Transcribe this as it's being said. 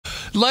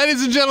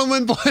Ladies and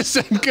gentlemen, boys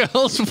and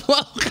girls,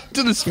 welcome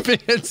to the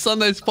Spearhead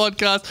Sundays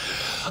podcast.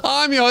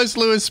 I'm your host,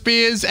 Lewis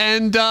Spears,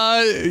 and,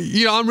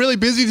 I'm really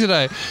busy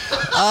today.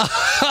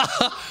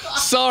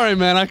 Sorry,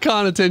 man, I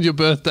can't attend your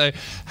birthday.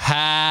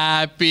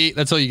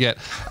 That's all you get.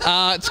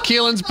 It's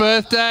Keelan's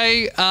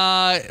birthday.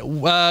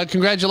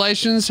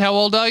 Congratulations. How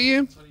old are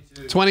you?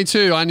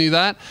 22. I knew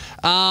that.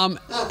 How old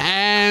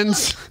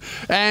was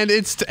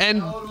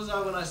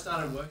I when I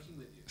started working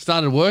with you?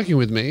 Started working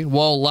with me?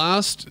 Well,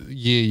 last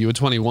year you were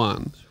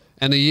 21,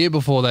 and the year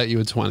before that you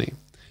were 20. Yep.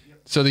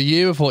 So the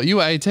year before you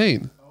were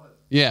 18.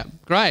 Yeah,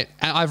 great.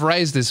 I've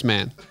raised this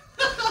man.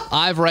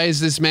 I've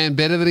raised this man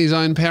better than his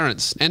own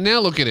parents. And now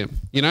look at him,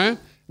 you know?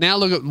 Now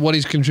look at what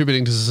he's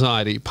contributing to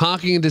society.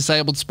 Parking in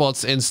disabled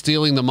spots and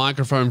stealing the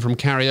microphone from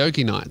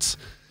karaoke nights.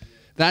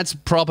 That's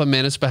proper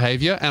menace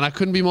behavior, and I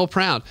couldn't be more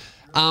proud.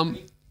 I was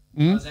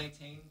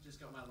 18, just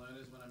got my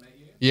loaners when I met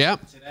you. Yeah.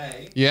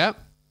 Today, yeah.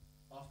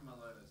 off my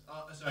loaners.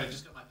 Oh, sorry,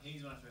 just got my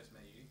P's when I first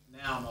met you.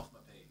 Now I'm off my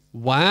P's.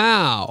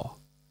 Wow.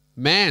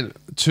 Man,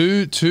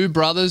 two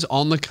brothers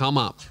on the come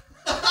up.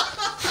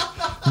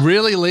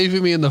 Really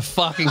leaving me in the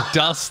fucking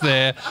dust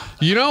there.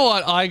 You know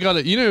what?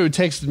 You know who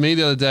texted me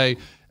the other day?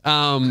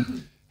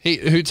 Who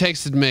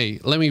texted me?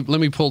 Let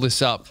me pull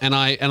this up, and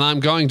I'm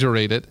going to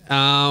read it.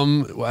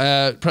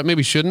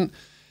 Maybe shouldn't.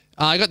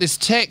 I got this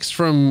text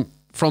from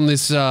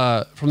this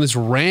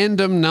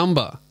random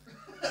number.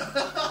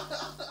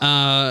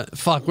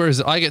 Fuck, where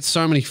is it? I get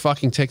so many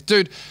fucking texts,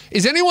 dude.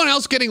 Is anyone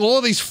else getting all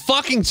of these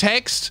fucking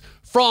texts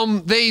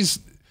from these?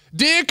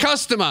 Dear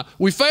customer,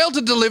 we failed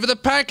to deliver the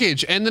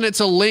package. And then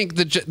it's a link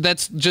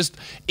that's just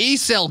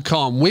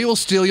eCellcom. We will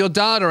steal your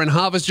data and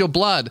harvest your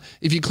blood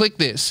if you click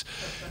this.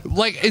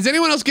 Like, is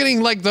anyone else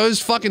getting, like,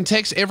 those fucking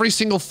texts every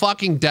single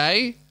fucking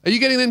day? Are you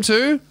getting them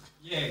too?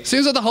 Yeah.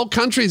 Seems like the whole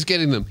country is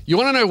getting them. You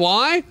want to know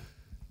why?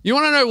 You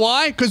want to know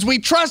why? Because we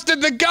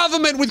trusted the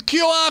government with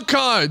QR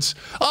codes.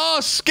 Oh,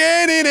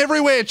 scan in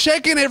everywhere.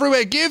 Check in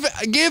everywhere. Give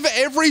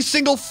every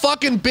single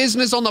fucking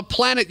business on the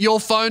planet your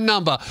phone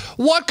number.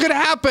 What could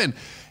happen?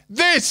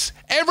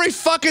 Every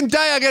fucking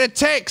day I get a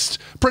text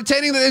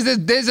pretending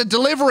that there's a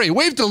delivery.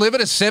 We've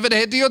delivered a severed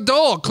head to your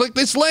door. Click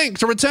this link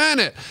to return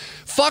it.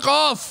 Fuck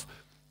off.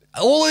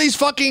 All of these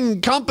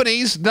fucking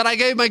companies that I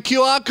gave my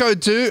QR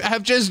code to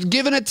have just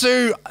given it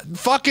to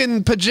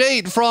fucking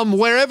Pajit from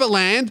wherever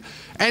land,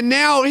 and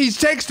now he's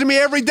texting me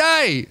every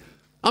day.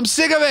 I'm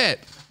sick of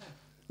it.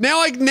 Now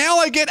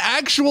I get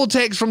actual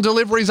texts from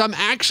deliveries I'm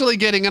actually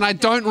getting, and I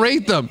don't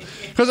read them.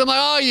 Because I'm like,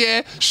 oh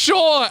yeah,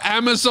 sure,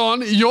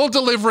 Amazon, you're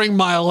delivering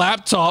my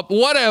laptop,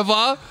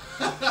 whatever.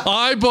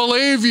 I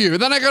believe you.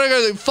 Then I gotta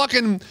go to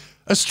fucking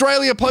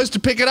Australia Post to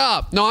pick it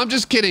up. No, I'm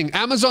just kidding.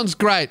 Amazon's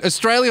great.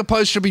 Australia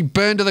Post should be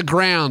burned to the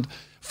ground.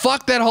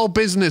 Fuck that whole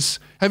business.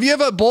 Have you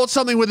ever bought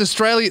something with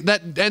Australia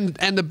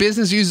and the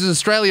business uses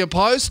Australia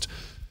Post?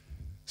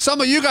 Some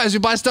of you guys who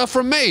buy stuff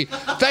from me,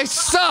 they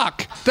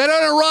suck. They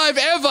don't arrive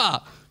ever.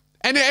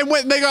 And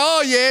when they go,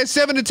 oh yeah,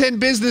 7 to 10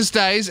 business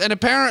days, and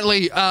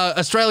apparently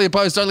Australia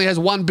Post only has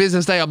 1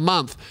 business day a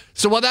month.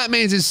 So what that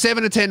means is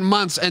 7 to 10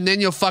 months, and then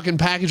your fucking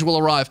package will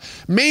arrive.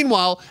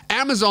 Meanwhile,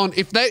 Amazon,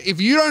 if their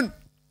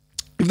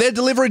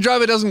delivery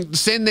driver doesn't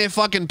send their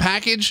fucking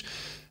package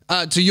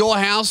to your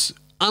house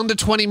under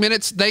 20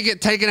 minutes, they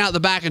get taken out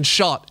the back and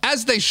shot,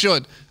 as they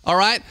should. All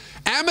right,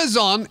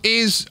 Amazon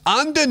is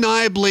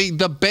undeniably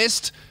the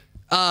best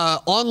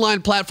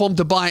online platform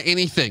to buy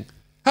anything.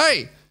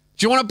 Hey.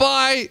 Do you want to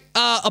buy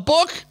a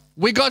book?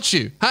 We got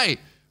you. Hey,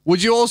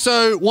 would you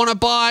also want to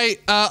buy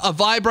a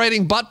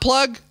vibrating butt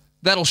plug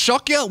that'll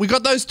shock you? We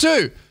got those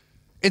too.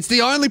 It's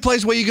the only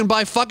place where you can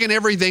buy fucking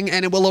everything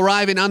and it will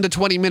arrive in under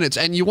 20 minutes.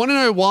 And you want to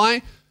know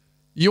why?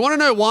 You want to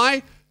know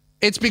why?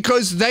 It's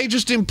because they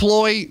just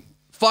employ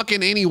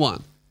fucking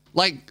anyone.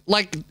 Like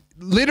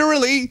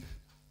literally,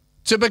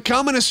 to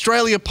become an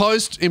Australia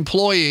Post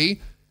employee,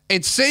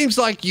 it seems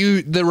like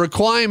the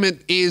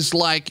requirement is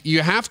like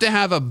you have to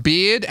have a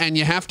beard and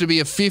you have to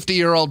be a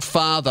 50-year-old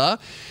father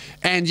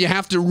and you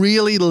have to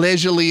really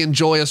leisurely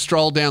enjoy a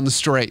stroll down the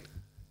street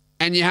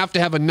and you have to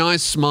have a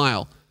nice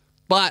smile.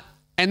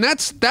 And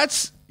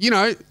that's, you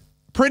know,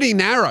 pretty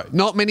narrow.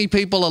 Not many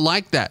people are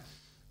like that.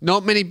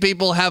 Not many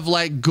people have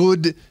like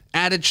good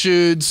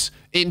attitudes,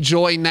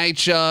 enjoy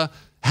nature,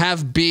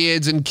 have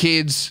beards and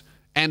kids,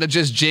 and are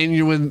just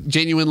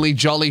genuinely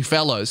jolly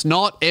fellows.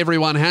 Not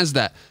everyone has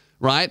that.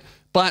 Right?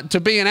 But to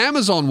be an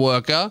Amazon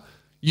worker,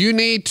 you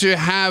need to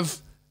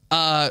have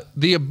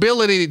the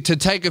ability to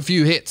take a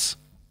few hits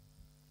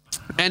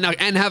and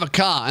have a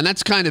car, and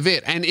that's kind of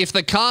it. And if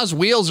the car's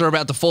wheels are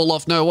about to fall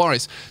off, no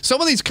worries. Some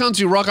of these cunts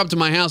who rock up to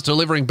my house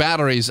delivering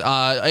batteries,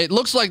 it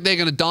looks like they're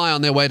going to die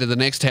on their way to the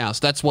next house.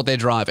 That's what they're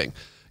driving.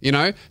 You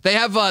know? They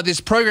have this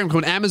program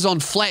called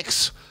Amazon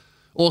Flex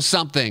or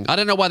something. I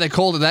don't know why they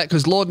called it that,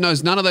 because Lord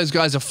knows none of those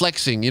guys are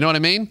flexing. You know what I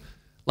mean?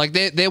 Like,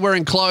 they're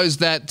wearing clothes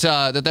that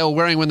they were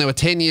wearing when they were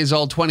 10 years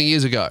old, 20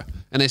 years ago.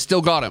 And they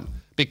still got them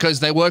because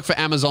they work for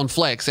Amazon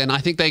Flex. And I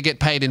think they get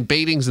paid in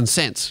beatings and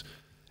cents.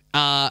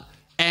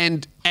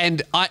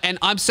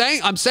 I'm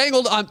saying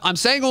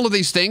all of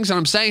these things, and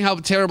I'm saying how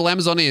terrible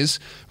Amazon is,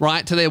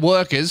 right, to their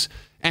workers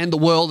and the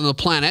world and the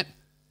planet.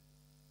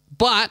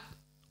 But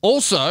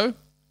also,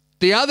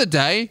 the other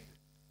day,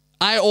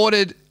 I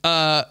ordered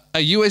a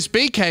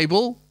USB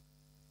cable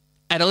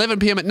at 11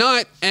 p.m. at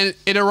night, and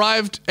it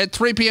arrived at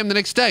 3 p.m. the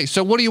next day.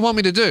 So what do you want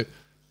me to do?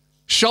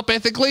 Shop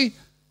ethically?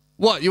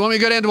 What, you want me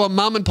to go down to a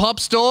mum and pop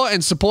store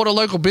and support a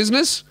local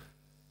business?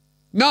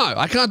 No,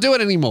 I can't do it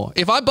anymore.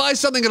 If I buy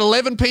something at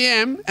 11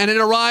 p.m. and it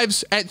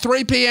arrives at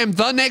 3 p.m.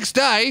 the next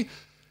day,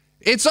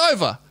 it's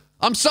over.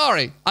 I'm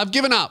sorry. I've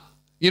given up.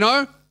 You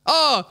know?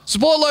 Oh,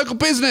 support local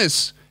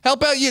business.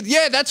 Help out you.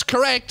 Yeah, that's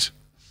correct.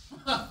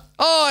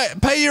 Oh,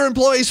 pay your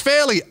employees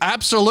fairly.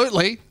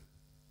 Absolutely.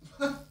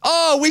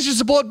 Oh, we should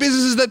support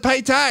businesses that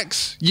pay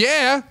tax.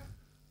 Yeah.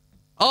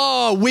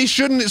 Oh, we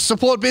shouldn't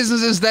support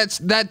businesses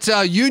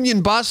that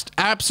union bust.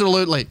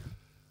 Absolutely.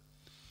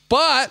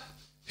 But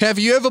have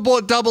you ever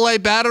bought AA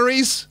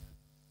batteries?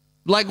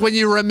 Like when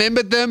you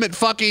remembered them at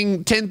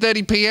fucking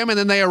 10:30 p.m. and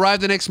then they arrive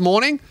the next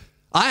morning?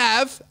 I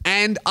have,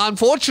 and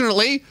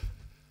unfortunately,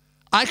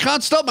 I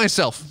can't stop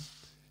myself.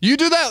 You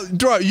do that,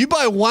 bro. You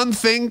buy one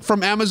thing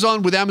from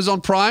Amazon with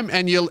Amazon Prime,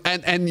 and you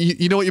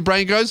know what your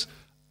brain goes?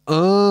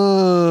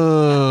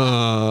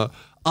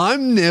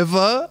 I'm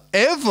never,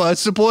 ever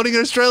supporting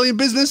an Australian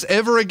business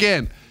ever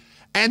again.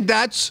 And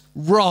that's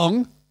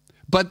wrong,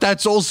 but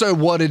that's also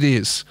what it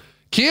is.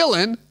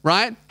 Keelan,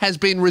 right, has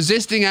been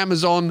resisting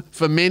Amazon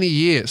for many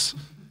years.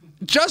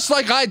 Just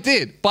like I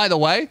did, by the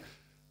way.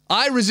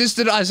 I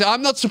resisted. I said,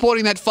 I'm not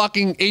supporting that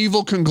fucking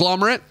evil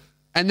conglomerate.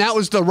 And that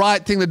was the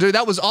right thing to do.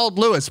 That was old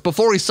Lewis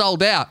before he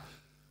sold out.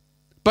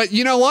 But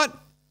you know what?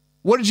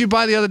 What did you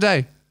buy the other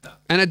day?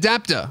 An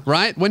adapter,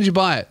 right? When did you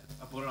buy it?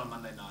 I bought it on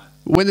Monday night.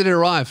 When did it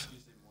arrive?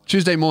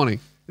 Tuesday morning.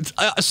 It's,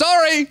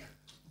 sorry,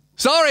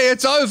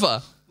 it's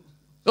over.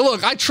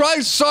 Look, I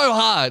tried so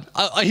hard.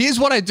 Here's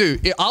what I do.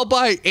 I'll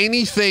buy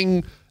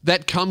anything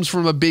that comes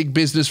from a big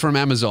business from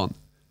Amazon.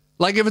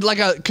 Like if it's like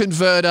a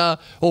converter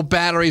or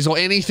batteries or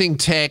anything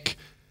tech,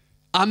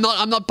 I'm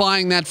not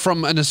buying that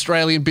from an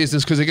Australian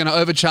business because they're going to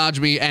overcharge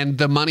me and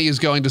the money is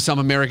going to some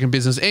American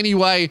business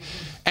anyway.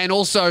 And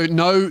also,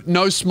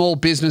 no small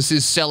business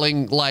is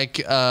selling like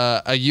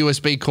a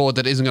USB cord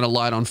that isn't going to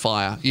light on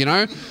fire, you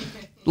know?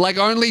 Like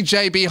only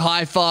JB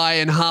Hi-Fi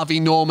and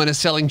Harvey Norman are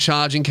selling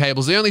charging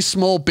cables. The only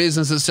small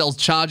business that sells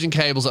charging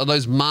cables are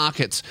those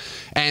markets.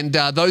 And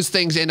those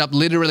things end up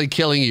literally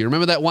killing you.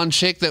 Remember that one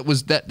chick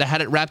that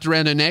had it wrapped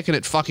around her neck and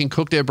it fucking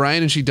cooked her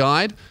brain and she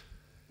died?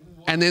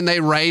 And then they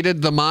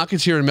raided the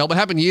markets here in Melbourne. It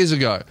happened years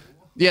ago.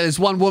 Yeah, there's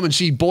one woman,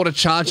 she bought a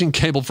charging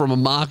cable from a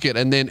market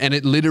and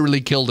it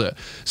literally killed her.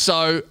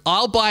 So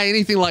I'll buy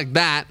anything like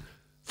that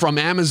from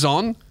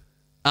Amazon,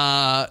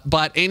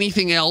 but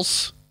anything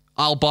else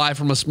I'll buy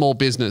from a small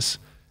business.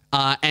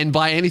 And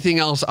by anything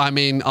else, I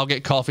mean I'll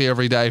get coffee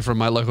every day from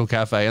my local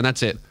cafe, and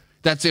that's it.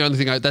 That's the only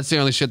thing. That's the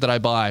only shit that I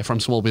buy from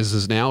small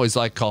businesses now is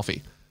like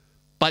coffee.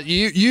 But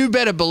you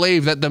better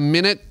believe that the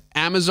minute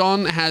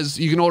Amazon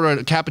you can order a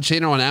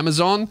cappuccino on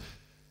Amazon,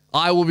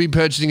 I will be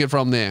purchasing it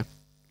from there.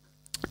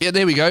 Yeah,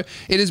 there we go.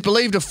 It is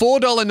believed a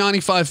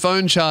 $4.95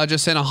 phone charger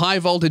sent a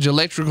high-voltage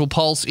electrical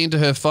pulse into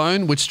her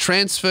phone, which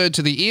transferred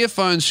to the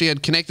earphones she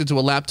had connected to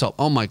a laptop.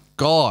 Oh, my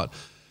God.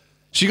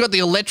 She got the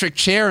electric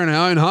chair in her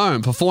own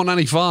home for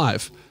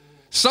 $4.95.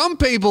 Some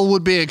people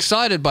would be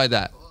excited by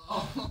that.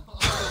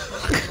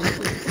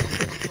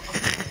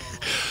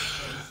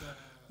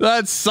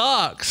 That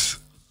sucks.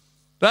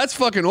 That's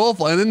fucking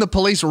awful. And then the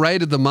police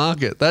raided the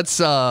market. That's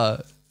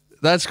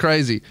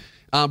crazy.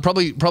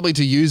 Probably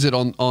to use it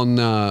on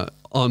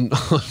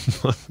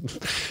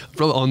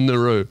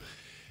Nauru.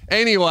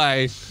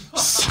 Anyway,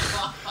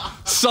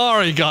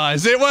 sorry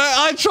guys.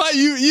 I tried.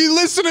 You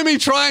listen to me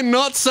try and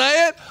not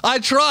say it. I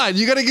tried.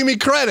 You got to give me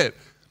credit.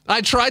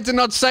 I tried to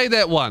not say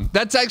that one.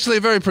 That's actually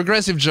a very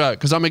progressive joke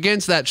because I'm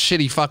against that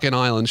shitty fucking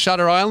island.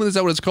 Shutter Island, is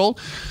that what it's called?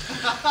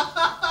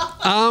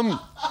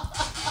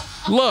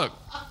 Look,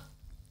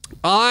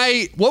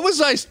 what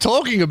was I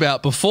talking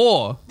about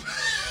before?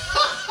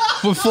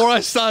 Before I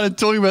started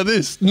talking about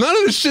this. None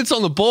of this shit's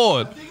on the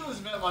board. I think it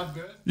was about my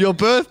birthday. Your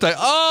birthday.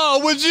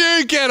 Oh, would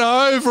you get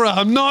over it?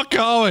 I'm not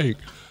going.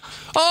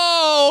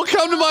 Oh,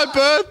 come to my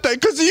birthday.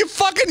 Because you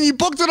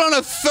booked it on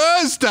a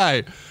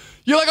Thursday.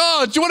 You're like,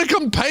 oh, do you want to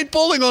come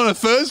paintballing on a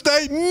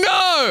Thursday?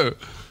 No.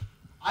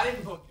 I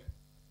didn't book it.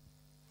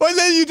 Well,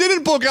 then you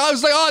didn't book it. I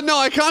was like, oh, no,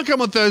 I can't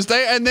come on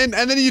Thursday. And then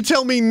you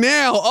tell me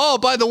now, oh,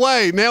 by the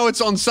way, now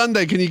it's on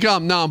Sunday. Can you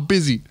come? No, I'm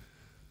busy.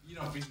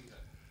 You're not busy though.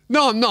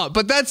 No, I'm not.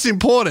 But that's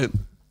important.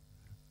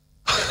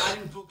 I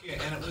didn't book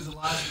it and it was a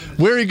last minute.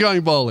 Where are you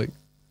going bowling?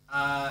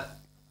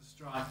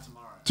 Strike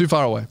tomorrow. Too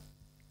far away. Okay.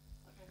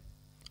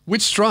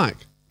 Which strike?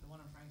 The one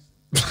in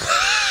Frankston.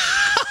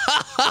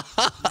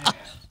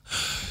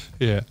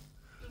 Yeah. It'll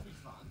be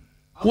fun.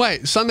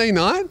 Wait, Sunday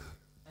night?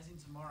 As in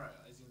tomorrow,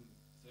 as in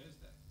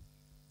Thursday.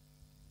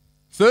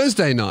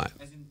 Thursday night?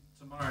 As in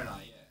tomorrow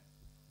night, yeah.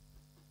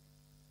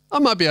 I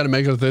might be able to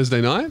make it a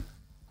Thursday night.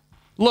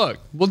 Look,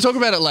 we'll talk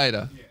about it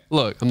later. Yeah.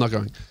 Look, I'm not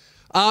going.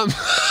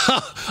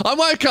 I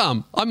might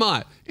come. I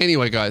might.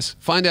 Anyway, guys,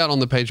 find out on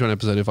the Patreon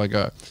episode if I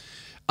go.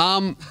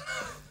 I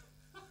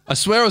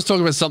swear I was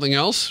talking about something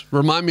else.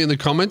 Remind me in the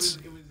comments.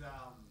 It was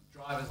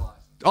driver's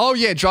license. Oh,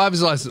 yeah,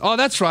 driver's license. Oh,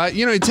 that's right.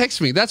 You know, he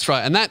texted me. That's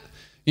right. And that,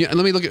 let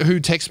me look at who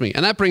texts me.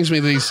 And that brings me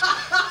to these,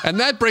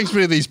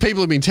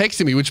 people who've been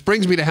texting me, which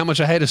brings me to how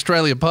much I hate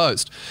Australia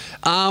Post.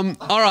 All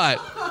right.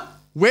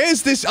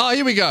 Where's this? Oh,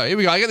 here we go. Here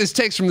we go. I got this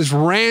text from this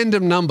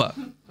random number.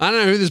 I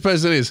don't know who this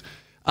person is.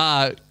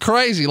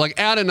 Crazy, like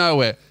out of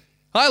nowhere.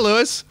 Hi,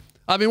 Lewis.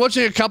 I've been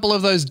watching a couple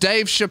of those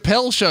Dave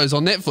Chappelle shows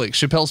on Netflix.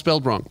 Chappelle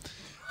spelled wrong.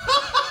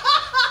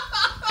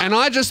 And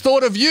I just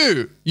thought of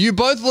you. You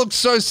both look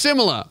so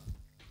similar.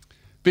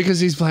 Because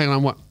he's playing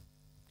on what?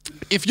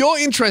 If you're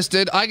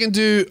interested, I can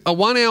do a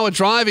 1-hour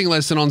driving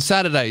lesson on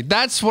Saturday.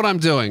 That's what I'm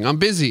doing. I'm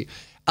busy.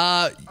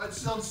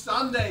 It's on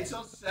Sunday. It's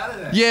on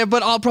Saturday. Yeah,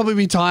 but I'll probably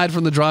be tired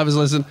from the driver's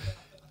lesson.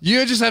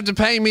 You just have to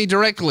pay me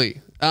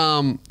directly.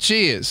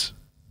 Cheers.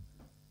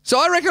 So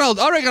I reckon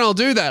I'll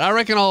do that.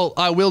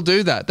 I will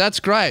do that. That's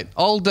great.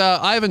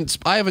 I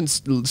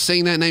haven't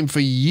seen that name for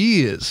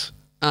years.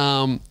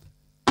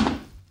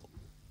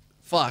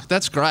 Fuck,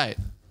 that's great.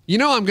 You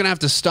know I'm gonna have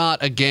to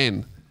start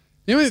again.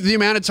 You know the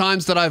amount of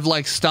times that I've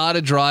like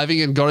started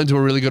driving and got into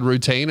a really good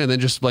routine and then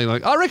just being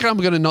like, I reckon I'm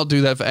gonna not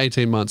do that for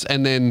 18 months.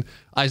 And then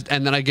I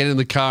get in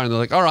the car and they're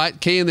like, all right,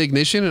 key in the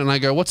ignition, and I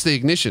go, what's the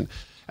ignition?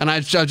 And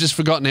I've just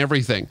forgotten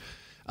everything.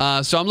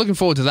 So I'm looking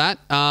forward to that.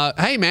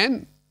 Hey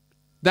man,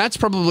 that's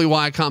probably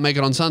why I can't make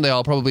it on Sunday.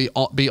 I'll probably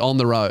be on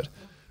the road,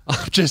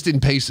 just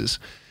in pieces.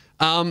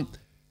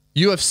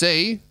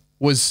 UFC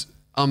was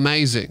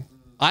amazing.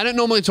 I don't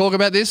normally talk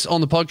about this on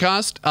the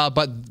podcast,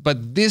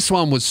 but this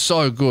one was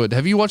so good.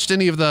 Have you watched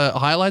any of the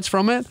highlights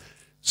from it?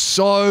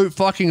 So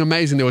fucking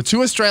amazing. There were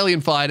 2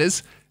 Australian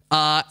fighters,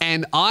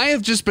 and I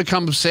have just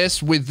become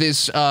obsessed with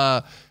this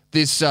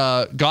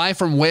guy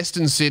from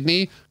Western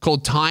Sydney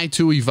called Tai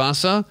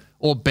Tuivasa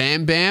or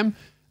Bam Bam.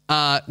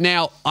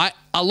 Now,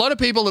 a lot of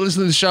people that listen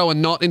to the show are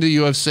not into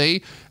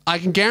UFC. I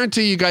can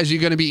guarantee you guys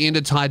you're going to be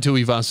into Tai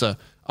Tuivasa,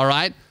 all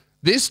right?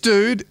 This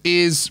dude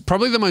is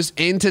probably the most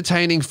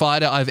entertaining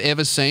fighter I've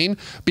ever seen,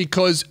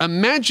 because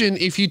imagine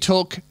if you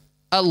took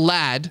a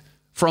lad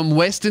from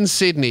Western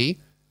Sydney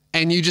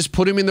and you just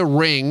put him in the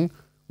ring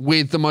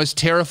with the most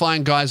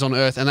terrifying guys on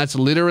earth, and that's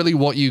literally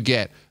what you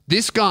get.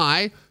 This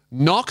guy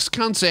knocks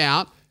cunts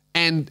out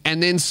and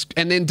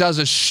then does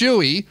a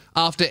shoey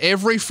after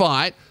every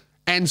fight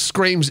and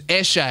screams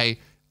Eshe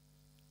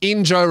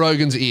in Joe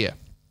Rogan's ear.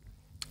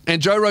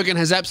 And Joe Rogan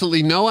has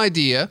absolutely no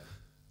idea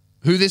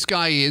who this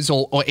guy is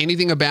or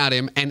anything about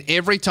him, and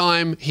every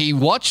time he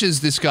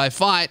watches this guy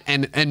fight,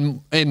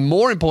 and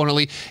more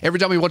importantly, every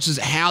time he watches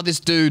how this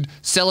dude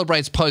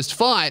celebrates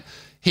post-fight,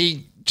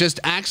 he just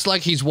acts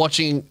like he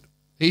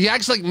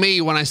acts like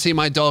me when I see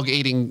my dog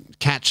eating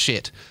cat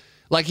shit.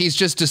 Like he's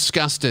just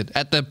disgusted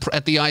at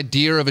the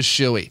idea of a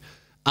shoey.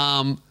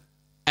 And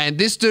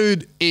this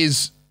dude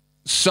is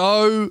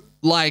so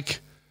like,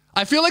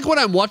 I feel like when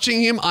I'm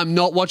watching him, I'm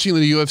not watching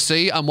the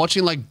UFC. I'm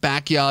watching like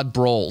backyard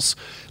brawls.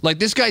 Like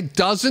this guy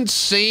doesn't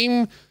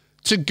seem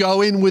to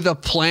go in with a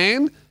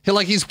plan.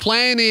 His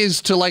plan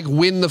is to like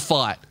win the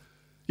fight.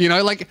 You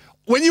know, like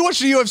when you watch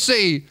the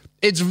UFC,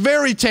 it's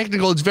very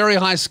technical. It's very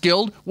high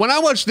skilled. When I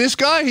watch this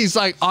guy, he's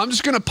like, I'm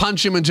just going to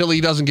punch him until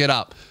he doesn't get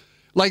up.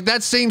 Like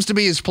that seems to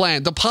be his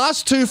plan. The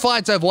past 2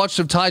 fights I've watched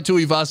of Tai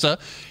Tuivasa,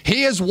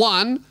 he has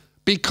won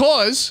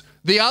because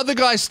the other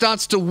guy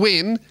starts to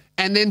win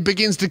and then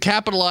begins to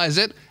capitalize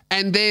it,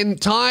 and then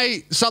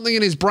something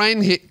in his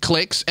brain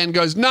clicks and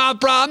goes, nah,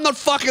 bro, I'm not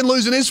fucking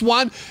losing this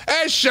one,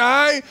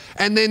 Eshe,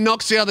 and then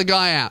knocks the other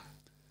guy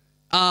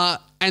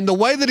out. And the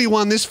way that he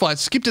won this fight,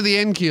 skip to the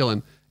end,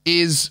 Keelan,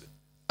 is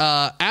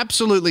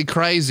absolutely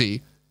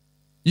crazy.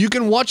 You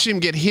can watch him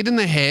get hit in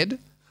the head,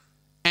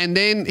 and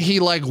then he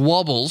like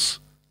wobbles,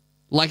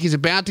 like he's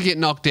about to get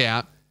knocked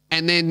out,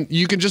 and then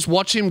you can just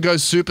watch him go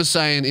Super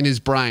Saiyan in his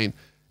brain,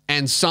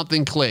 and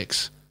something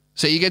clicks.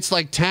 So he gets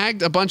like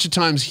tagged a bunch of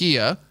times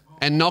here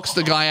and knocks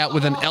the guy out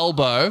with an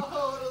elbow.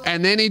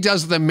 And then he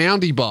does the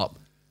Mountie Bop,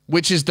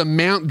 which is the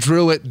Mount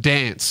Druitt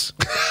dance.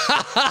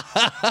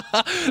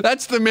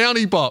 That's the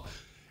Mountie Bop.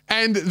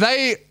 And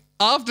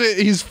after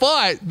his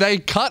fight, they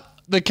cut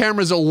the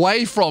cameras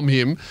away from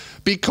him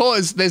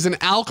because there's an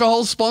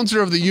alcohol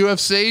sponsor of the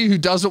UFC who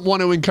doesn't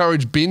want to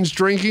encourage binge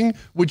drinking,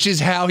 which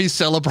is how he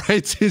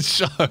celebrates his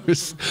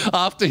shows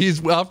after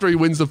he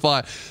wins the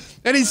fight.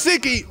 And he's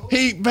sick. He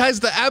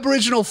has the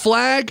Aboriginal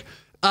flag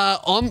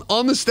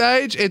on the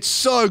stage. It's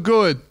so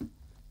good.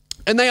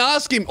 And they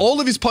ask him,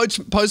 all of his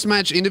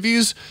post-match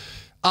interviews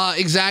are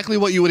exactly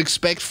what you would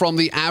expect from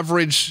the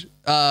average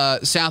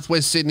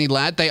Southwest Sydney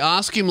lad. They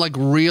ask him like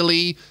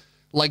really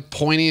like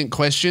poignant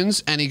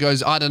questions, and he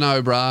goes, I don't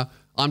know, bruh.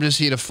 I'm just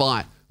here to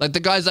fight. Like the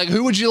guy's like,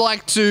 who would you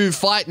like to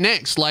fight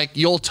next? Like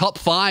your top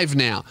 5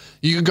 now.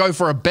 You can go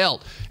for a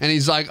belt. And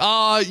he's like,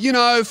 oh, you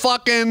know,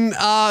 fucking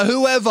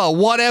whoever,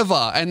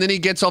 whatever. And then he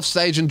gets off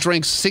stage and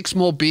drinks 6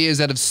 more beers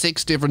out of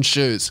 6 different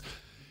shoes.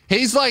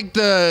 He's like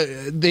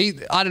I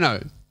don't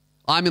know.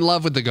 I'm in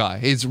love with the guy.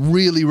 He's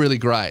really, really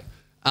great.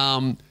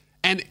 And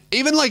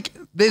even like,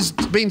 there's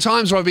been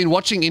times where I've been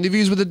watching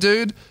interviews with a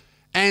dude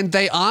and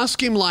they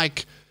ask him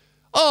like,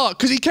 oh,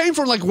 because he came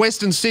from like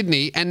Western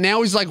Sydney and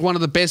now he's like one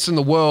of the best in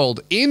the world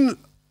in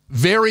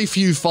very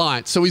few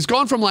fights. So he's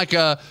gone from like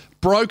a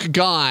broke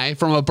guy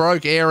from a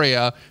broke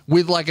area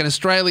with like an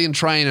Australian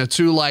trainer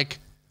to like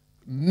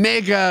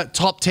mega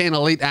top 10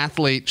 elite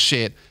athlete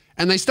shit.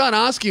 And they start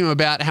asking him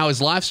about how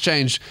his life's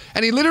changed.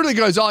 And he literally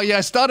goes, oh yeah,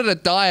 I started a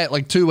diet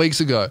like 2 weeks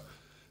ago.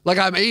 Like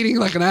I'm eating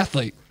like an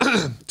athlete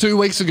 2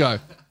 weeks ago.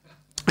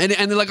 And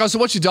they're like, oh, so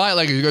what's your diet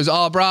like? He goes,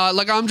 oh, bro,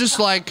 like I'm just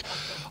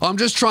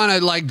trying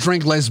to like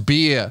drink less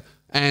beer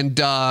and,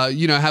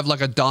 you know, have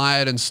like a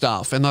diet and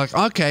stuff. And they're like,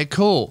 okay,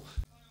 cool.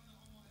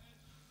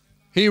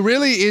 He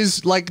really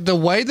is like the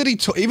way that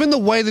even the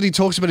way that he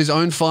talks about his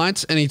own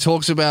fights and he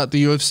talks about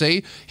the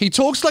UFC, he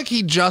talks like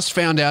he just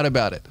found out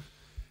about it.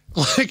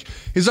 Like,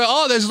 he's like,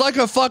 oh, there's like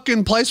a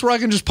fucking place where I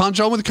can just punch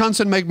on with cunts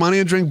and make money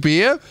and drink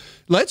beer.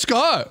 Let's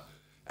go.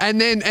 And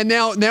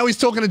now he's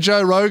talking to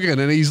Joe Rogan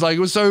and he's like,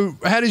 well, so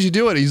how did you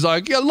do it? He's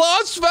like, yeah,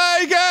 Las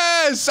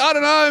Vegas. I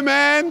don't know,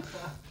 man.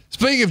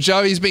 Speaking of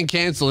Joe, he's been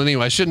cancelled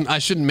anyway. I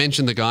shouldn't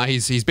mention the guy.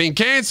 He's been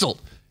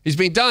cancelled. He's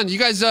been done. You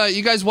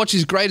guys watch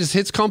his greatest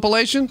hits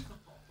compilation?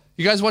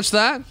 You guys watch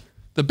that?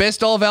 The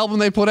best of album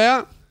they put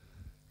out?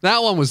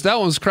 That one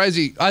was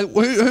crazy.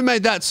 Who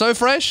made that? So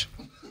Fresh?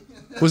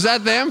 Was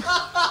that them?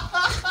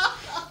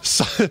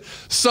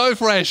 So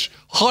Fresh,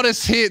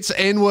 hottest hits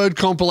N-word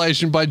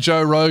compilation by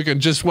Joe Rogan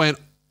just went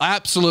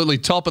absolutely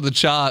top of the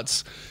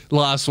charts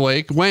last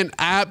week. Went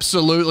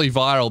absolutely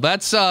viral.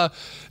 That's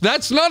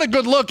not a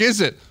good look,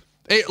 is it?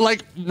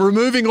 Like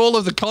removing all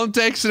of the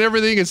context and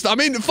everything. I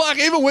mean, fuck,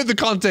 even with the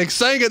context,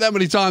 saying it that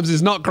many times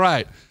is not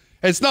great.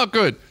 It's not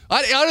good.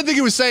 I don't think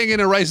he was saying it in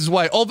a racist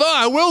way. Although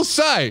I will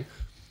say,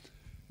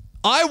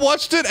 I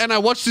watched it and I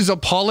watched his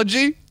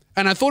apology.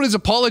 And I thought his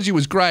apology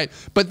was great.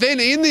 But then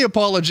in the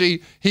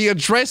apology, he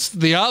addressed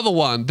the other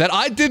one that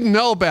I didn't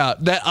know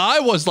about. That I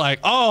was like,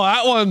 oh,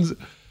 that one's...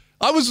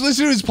 I was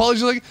listening to his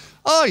apology like,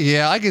 oh,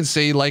 yeah, I can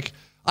see. Like,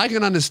 I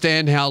can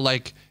understand how,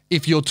 like,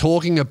 if you're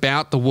talking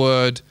about the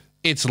word,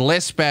 it's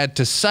less bad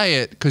to say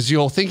it because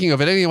you're thinking of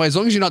it anyway. As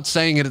long as you're not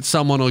saying it at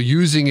someone or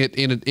using it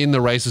in the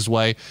racist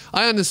way.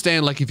 I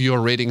understand, like, if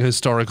you're reading a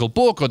historical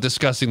book or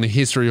discussing the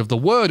history of the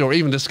word or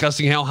even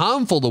discussing how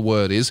harmful the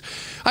word is,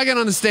 I can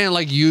understand,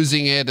 like,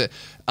 using it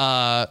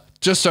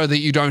just so that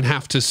you don't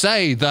have to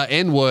say the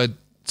N-word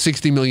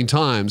 60 million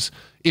times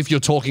if you're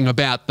talking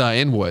about the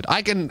N-word.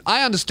 I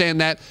understand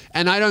that,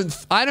 and I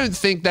don't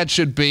think that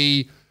should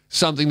be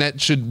something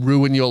that should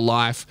ruin your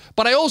life.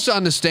 But I also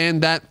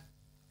understand that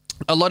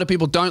a lot of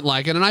people don't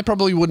like it, and I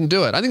probably wouldn't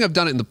do it. I think I've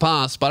done it in the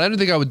past, but I don't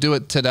think I would do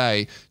it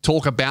today,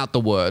 talk about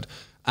the word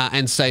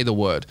and say the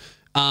word.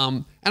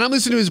 And I'm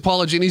listening to his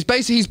apology, and he's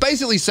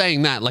basically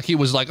saying that. Like, he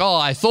was like, oh,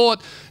 I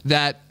thought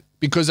that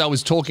because I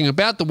was talking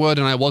about the word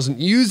and I wasn't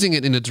using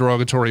it in a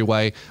derogatory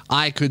way,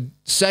 I could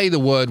say the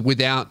word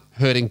without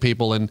hurting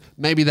people, and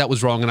maybe that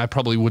was wrong, and I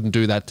probably wouldn't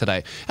do that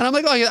today. And I'm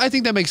like, oh, yeah, I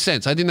think that makes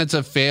sense. I think that's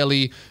a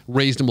fairly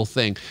reasonable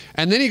thing.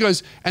 And then he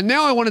goes, and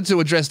now I wanted to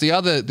address the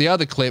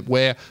other clip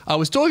where I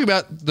was talking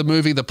about the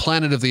movie The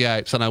Planet of the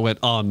Apes, and I went,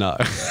 oh, no.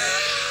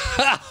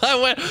 I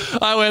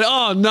went,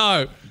 oh,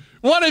 no.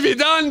 What have you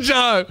done,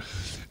 Joe?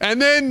 And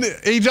then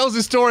he tells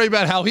this story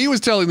about how he was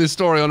telling this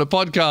story on a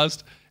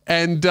podcast,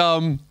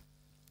 and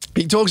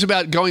he talks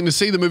about going to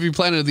see the movie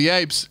Planet of the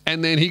Apes,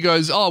 and then he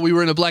goes, oh, we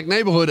were in a black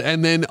neighborhood,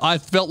 and then I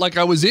felt like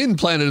I was in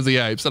Planet of the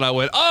Apes, and I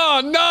went,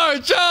 oh, no,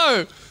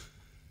 Joe!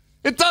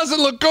 It doesn't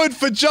look good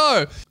for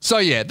Joe. So,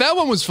 yeah, that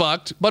one was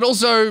fucked, but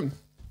also,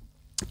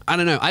 I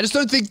don't know. I just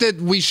don't think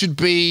that we should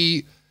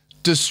be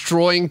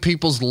destroying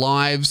people's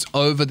lives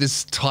over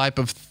this type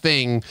of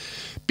thing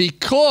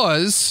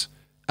because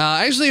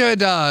I actually heard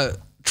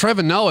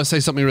Trevor Noah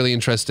say something really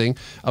interesting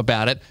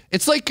about it.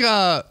 It's like...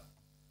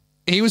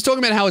 he was talking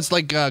about how it's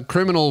like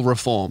criminal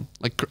reform,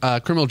 like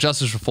criminal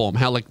justice reform,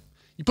 how like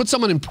you put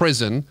someone in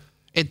prison,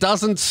 it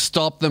doesn't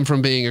stop them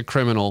from being a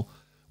criminal.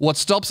 What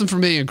stops them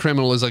from being a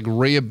criminal is like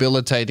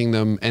rehabilitating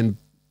them and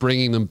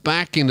bringing them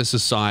back into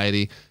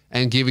society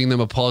and giving them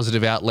a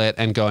positive outlet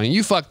and going,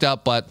 you fucked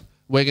up, but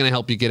we're going to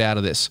help you get out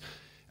of this.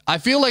 I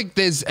feel like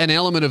there's an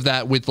element of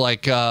that with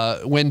like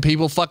when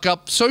people fuck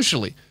up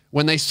socially,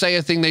 when they say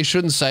a thing they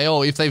shouldn't say,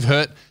 or if they've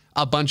hurt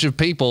a bunch of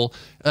people,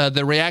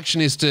 the reaction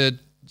is to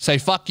say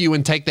fuck you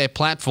and take their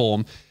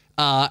platform.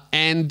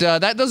 And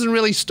that doesn't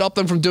really stop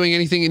them from doing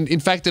anything. In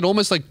fact, it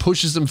almost like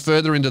pushes them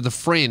further into the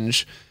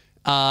fringe.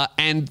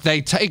 And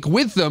they take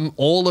with them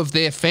all of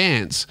their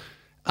fans.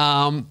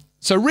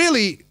 So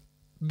really,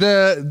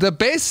 the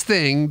best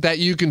thing that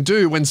you can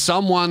do when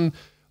someone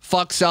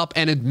fucks up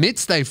and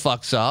admits they've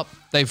fucked up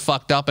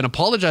and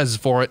apologizes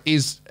for it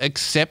is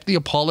accept the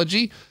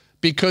apology.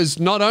 Because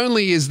not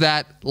only is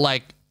that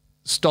like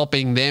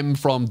stopping them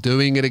from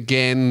doing it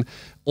again,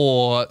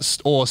 or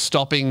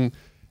stopping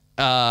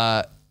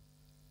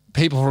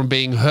people from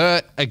being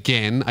hurt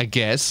again, I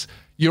guess.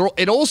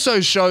 It also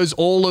shows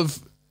all of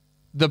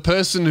the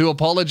person who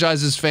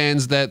apologizes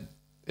fans that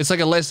it's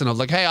like a lesson of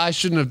like, hey, I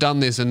shouldn't have done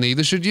this and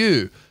neither should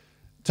you.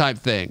 type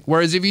thing.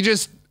 Whereas if you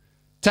just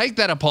take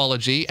that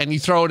apology and you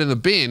throw it in the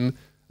bin,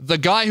 the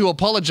guy who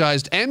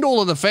apologized and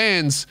all of the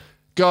fans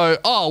go,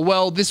 oh,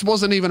 well, this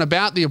wasn't even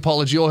about the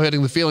apology or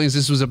hurting the feelings.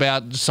 This was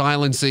about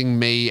silencing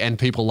me and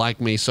people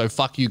like me. So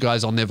fuck you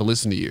guys. I'll never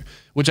listen to you,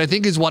 which I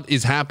think is what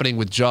is happening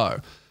with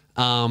Joe.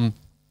 I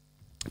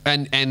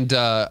don't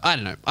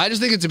know. I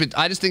just think it's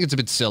a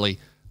bit silly,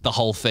 the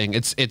whole thing.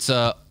 It's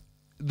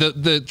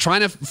the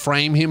trying to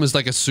frame him as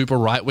like a super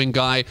right-wing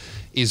guy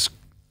is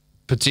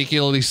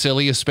particularly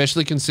silly,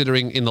 especially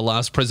considering in the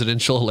last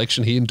presidential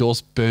election he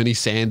endorsed Bernie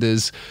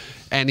Sanders,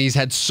 and he's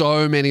had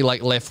so many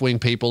like left-wing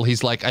people.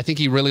 He's like, I think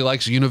he really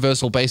likes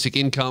universal basic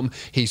income.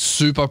 He's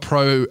super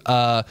pro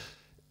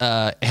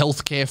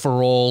healthcare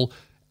for all,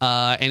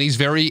 and he's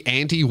very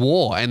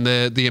anti-war and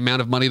the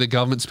amount of money the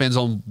government spends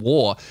on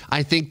war.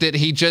 I think that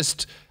he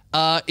just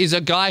is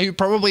a guy who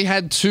probably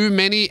had too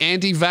many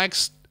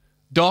anti-vax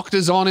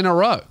doctors on in a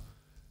row.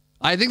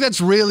 I think that's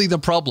really the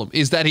problem,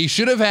 is that he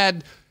should have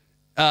had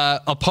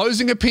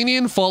opposing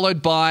opinion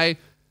followed by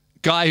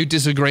guy who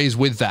disagrees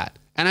with that.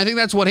 And I think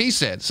that's what he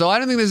said. So I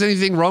don't think there's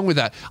anything wrong with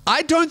that.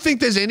 I don't think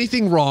there's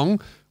anything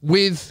wrong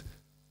with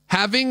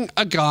having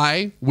a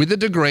guy with a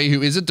degree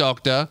who is a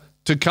doctor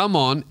to come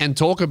on and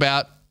talk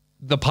about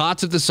the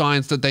parts of the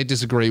science that they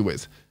disagree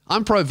with.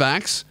 I'm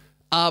pro-vax,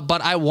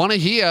 but I want to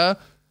hear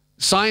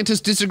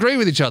scientists disagree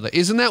with each other.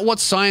 Isn't that what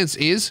science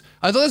is?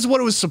 I thought that's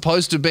what it was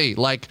supposed to be.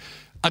 Like,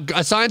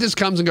 a scientist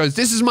comes and goes,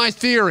 this is my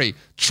theory.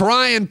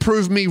 Try and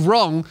prove me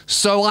wrong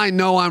so I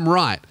know I'm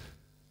right.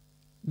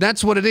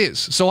 That's what it is.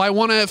 So I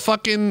want to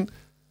fucking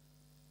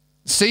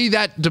see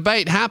that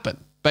debate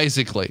happen,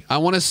 basically. I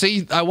want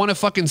to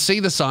fucking see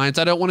the science.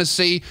 I don't want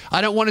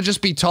to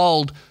just be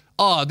told,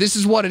 oh, this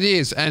is what it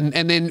is. And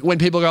then when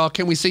people go, oh,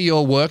 can we see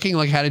your working?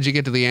 Like, how did you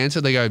get to the answer?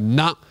 They go,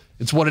 nah,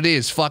 it's what it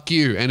is. Fuck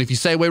you. And if you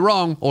say we're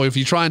wrong, or if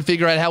you try and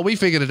figure out how we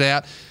figured it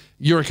out,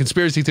 you're a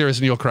conspiracy theorist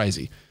and you're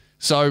crazy.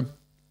 So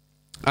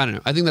I don't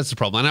know. I think that's the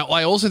problem. And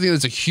I also think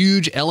there's a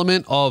huge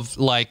element of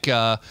like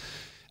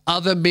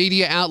other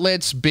media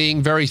outlets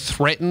being very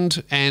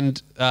threatened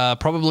and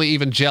probably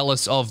even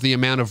jealous of the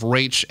amount of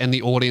reach and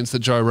the audience that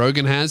Joe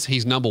Rogan has.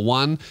 He's number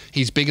one.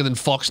 He's bigger than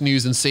Fox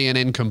News and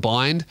CNN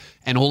combined.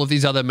 And all of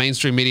these other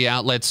mainstream media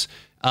outlets,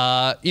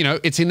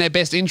 it's in their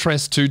best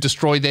interest to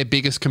destroy their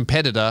biggest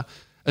competitor,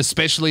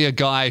 especially a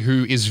guy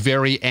who is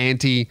very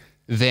anti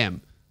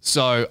them.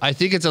 So I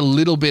think it's a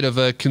little bit of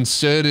a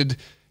concerted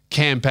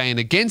campaign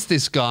against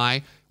this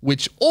guy,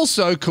 which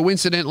also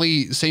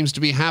coincidentally seems to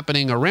be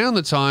happening around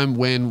the time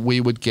when we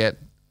would get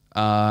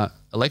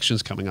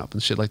elections coming up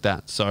and shit like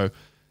that. So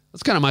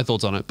that's kind of my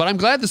thoughts on it. But I'm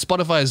glad that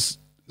Spotify's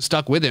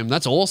stuck with him.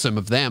 That's awesome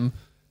of them.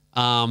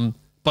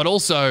 But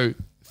also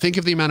think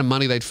of the amount of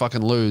money they'd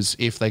fucking lose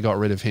if they got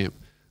rid of him.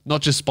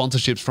 Not just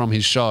sponsorships from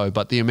his show,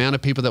 but the amount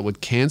of people that would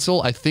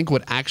cancel, I think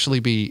would actually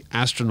be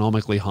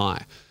astronomically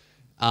high.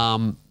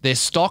 Their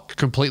stock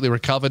completely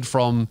recovered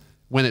from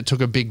when it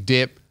took a big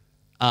dip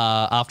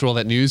after all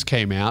that news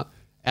came out.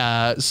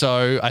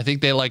 So I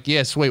think they're like,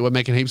 yeah, sweet, we're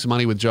making heaps of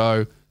money with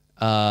Joe.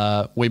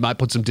 We might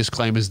put some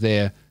disclaimers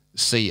there.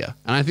 See ya.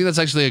 And I think that's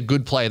actually a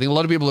good play. I think a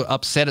lot of people are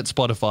upset at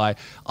Spotify.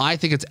 I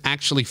think it's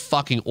actually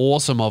fucking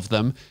awesome of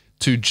them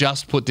to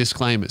just put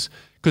disclaimers.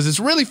 Because it's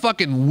really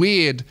fucking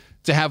weird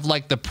to have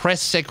like the press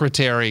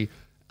secretary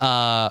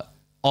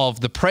of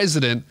the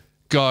president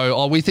go,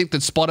 oh, we think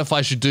that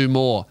Spotify should do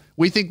more.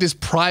 We think this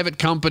private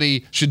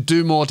company should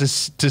do more to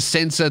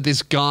censor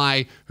this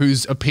guy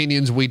whose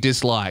opinions we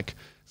dislike.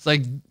 It's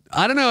like,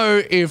 I don't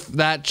know if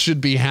that should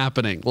be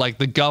happening. Like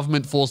the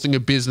government forcing a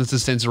business to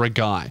censor a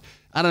guy.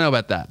 I don't know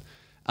about that.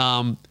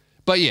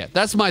 But yeah,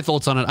 that's my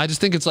thoughts on it. I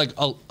just think it's like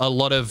a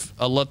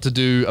lot to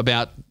do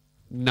about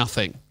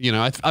nothing. You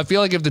know, I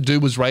feel like if the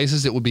dude was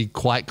racist, it would be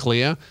quite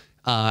clear.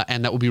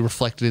 And that would be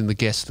reflected in the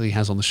guests that he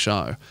has on the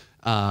show.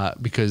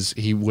 Because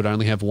he would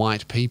only have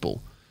white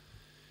people.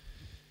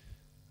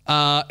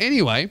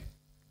 Anyway,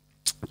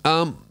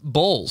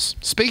 balls.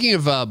 Speaking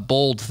of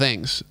bald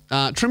things,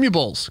 trim your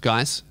balls,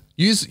 guys.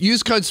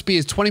 Use code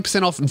SPEARS,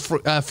 20% off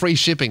and free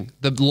shipping.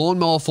 The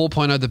Lawnmower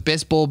 4.0, the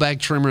best ball bag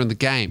trimmer in the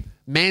game.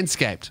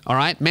 Manscaped, all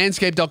right?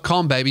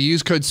 Manscaped.com, baby.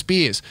 Use code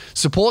SPEARS.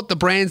 Support the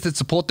brands that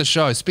support the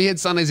show. Spearhead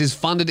Sundays is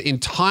funded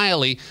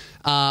entirely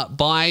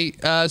by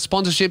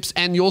sponsorships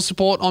and your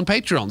support on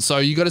Patreon. So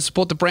you got to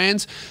support the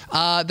brands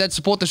that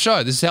support the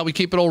show. This is how we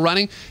keep it all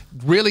running.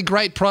 Really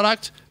great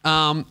product.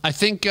 I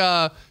think,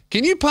 can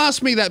you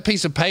pass me that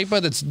piece of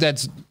paper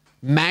that's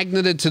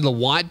magneted to the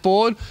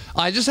whiteboard?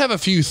 I just have a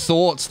few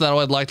thoughts that I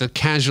would like to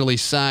casually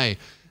say.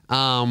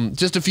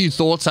 Just a few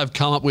thoughts I've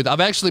come up with.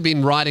 I've actually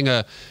been writing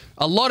a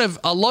lot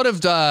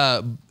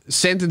of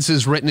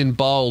sentences written in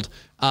bold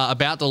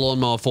about the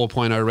Lawnmower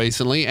 4.0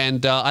 recently,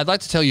 and I'd like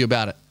to tell you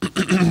about it.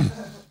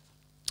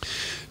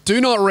 Do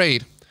not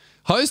read.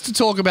 Host to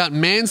talk about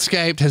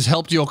Manscaped has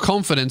helped your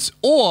confidence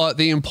or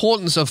the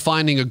importance of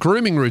finding a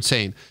grooming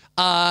routine.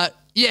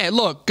 Yeah,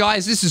 look,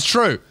 guys, this is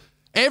true.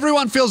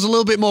 Everyone feels a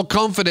little bit more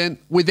confident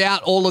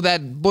without all of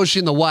that bush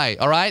in the way,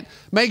 all right?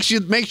 Makes you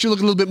look a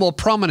little bit more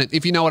prominent,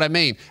 if you know what I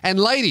mean. And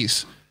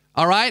ladies,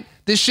 All right?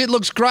 This shit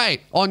looks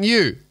great on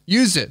you.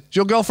 Use it. Is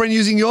your girlfriend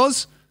using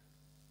yours?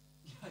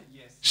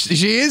 Yes.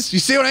 She is? You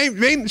see what I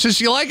mean? Does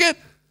she like it?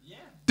 Yeah.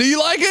 Do you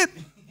like it?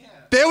 Yeah.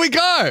 There we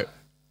go.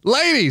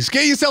 Ladies,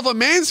 get yourself a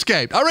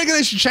Manscaped. I reckon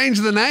they should change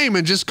the name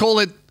and just call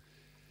it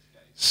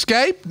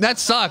Scape. That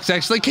sucks,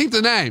 actually. Keep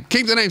the name.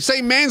 Keep the name.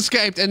 Say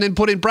Manscaped and then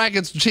put in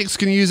brackets. Chicks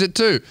can use it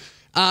too.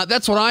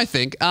 That's what I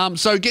think.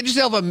 So get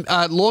yourself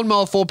a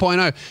Lawnmower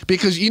 4.0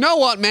 because you know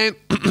what, man?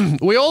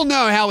 We all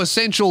know how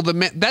essential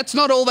that's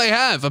not all they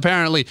have,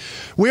 apparently.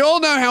 We all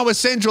know how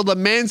essential the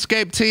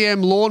Manscaped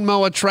TM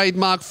Lawnmower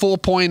Trademark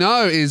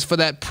 4.0 is for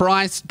that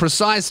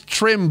precise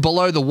trim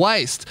below the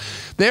waist.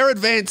 Their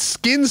advanced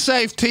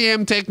skin-safe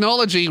TM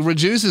technology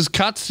reduces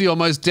cuts to your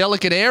most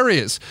delicate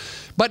areas.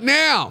 But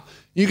now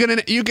you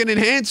can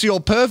enhance your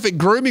perfect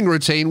grooming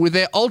routine with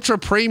their ultra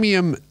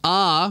premium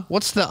R.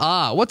 What's the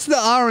R? What's the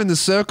R in the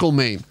circle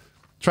mean?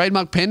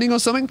 Trademark pending or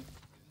something?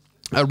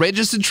 A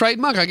registered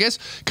trademark, I guess.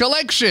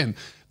 Collection.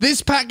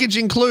 This package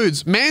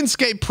includes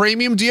Manscaped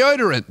Premium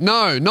Deodorant.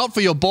 No, not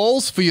for your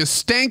balls, for your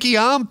stanky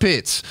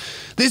armpits.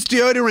 This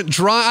deodorant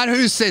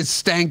who says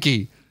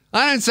stanky?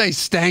 I don't say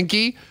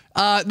stanky.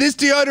 This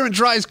deodorant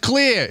dries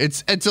clear.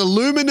 It's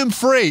aluminum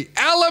free.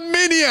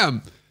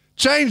 Aluminium.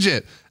 Change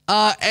it.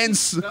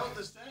 Spelled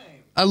the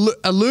same.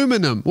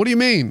 Aluminum. What do you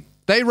mean?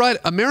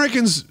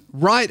 Americans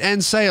write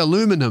and say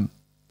aluminum.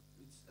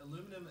 It's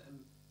aluminum and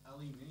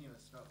aluminium are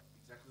spelled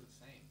exactly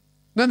the same.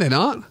 No, they're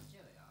not. Yeah,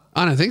 they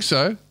are. I don't think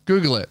so.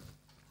 Google it.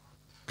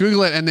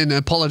 Google it and then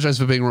apologize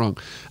for being wrong.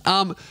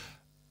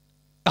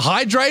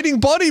 Hydrating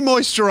body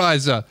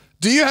moisturizer.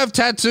 Do you have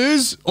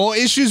tattoos or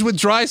issues with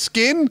dry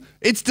skin?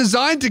 It's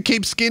designed to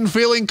keep skin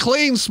feeling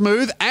clean,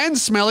 smooth, and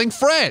smelling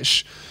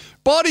fresh.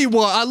 Body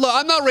wash.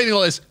 I'm not reading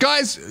all this.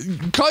 Guys,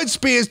 code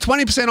SPEARS,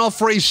 20% off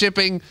free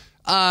shipping.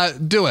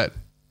 Do it.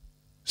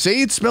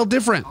 See, it's spelled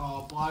different.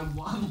 Oh, by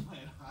one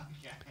letter.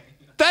 Okay.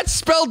 That's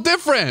spelled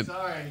different.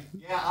 Sorry.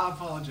 Yeah, I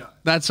apologize.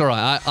 That's all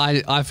right.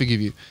 I forgive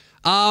you.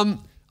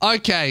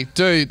 Okay,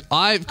 dude,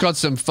 I've got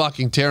some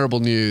fucking terrible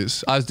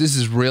news. This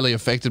has really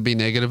affected me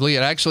negatively.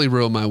 It actually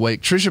ruined my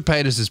week. Trisha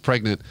Paytas is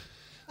pregnant.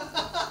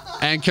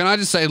 And can I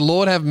just say,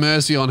 Lord have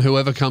mercy on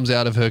whoever comes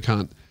out of her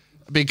cunt.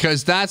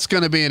 Because that's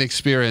going to be an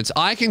experience.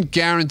 I can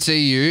guarantee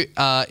you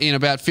in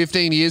about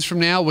 15 years from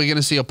now, we're going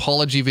to see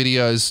apology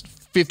videos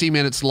 50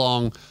 minutes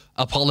long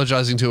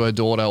apologizing to her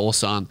daughter or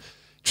son.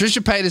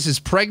 Trisha Paytas is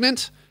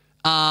pregnant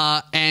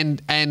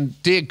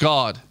and dear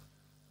God,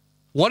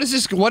 what is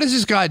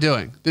this guy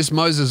doing? This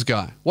Moses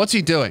guy. What's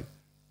he doing?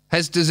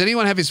 Does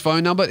anyone have his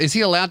phone number? Is he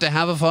allowed to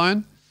have a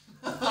phone?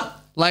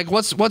 Like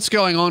what's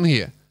going on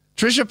here?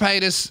 Trisha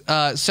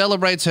Paytas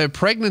celebrates her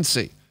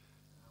pregnancy.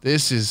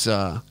 This is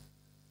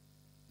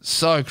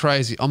so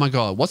crazy. Oh my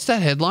God. What's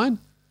that headline?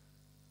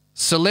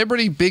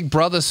 Celebrity Big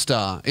Brother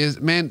star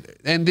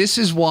and this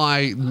is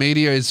why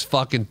media is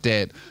fucking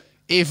dead.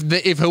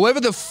 If whoever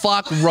the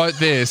fuck wrote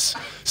this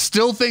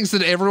still thinks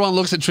that everyone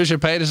looks at Trisha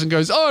Paytas and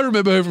goes, oh, I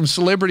remember her from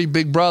Celebrity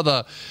Big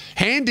Brother,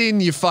 hand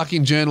in your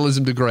fucking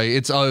journalism degree.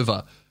 It's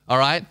over. All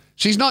right?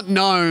 She's not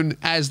known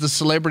as the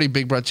Celebrity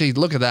Big Brother. Gee,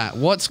 look at that.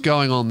 What's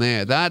going on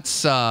there?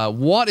 That's,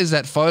 what is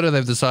that photo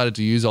they've decided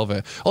to use of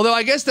her? Although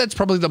I guess that's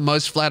probably the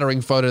most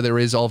flattering photo there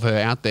is of her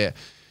out there.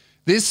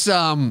 This,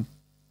 man,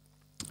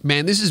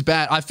 this is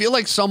bad. I feel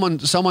like someone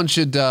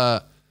should,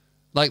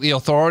 like the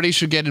authorities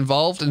should get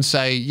involved and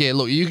say, yeah,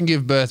 look, you can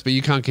give birth, but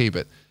you can't keep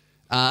it.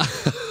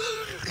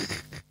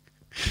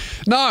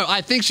 No,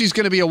 I think she's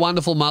going to be a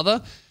wonderful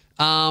mother.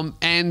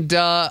 And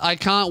I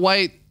can't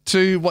wait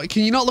to,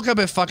 can you not look up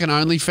her fucking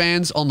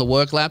OnlyFans on the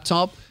work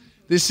laptop?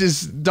 This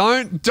is,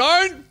 don't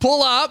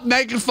pull up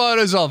naked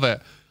photos of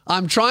her.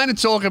 I'm trying to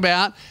talk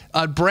about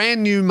a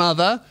brand new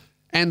mother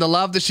and the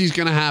love that she's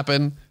going to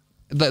happen.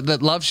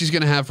 That love she's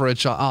going to have for her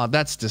child. Oh,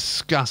 that's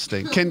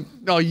disgusting.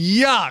 Oh,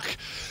 yuck.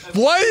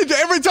 Why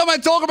every time I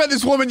talk about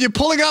this woman, you're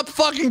pulling up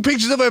fucking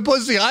pictures of her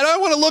pussy? I don't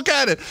want to look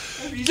at it.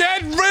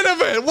 Get rid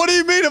of it. What do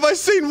you mean? Have I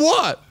seen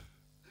what?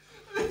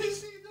 Have you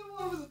seen the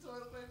one with the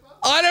toilet paper?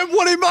 I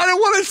don't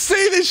want to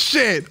see this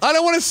shit. I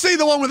don't want to see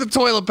the one with the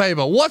toilet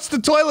paper. What's the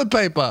toilet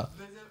paper?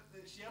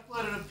 She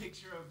uploaded a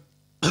picture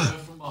of her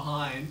from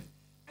behind,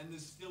 and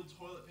there's still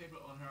toilet paper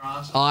on her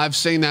ass. I've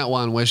seen that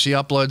one where she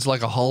uploads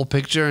like a whole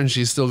picture and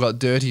she's still got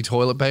dirty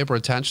toilet paper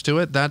attached to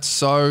it. That's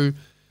so...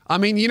 I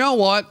mean, you know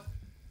what?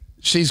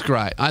 She's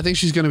great. I think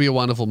she's going to be a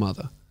wonderful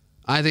mother.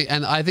 I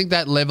think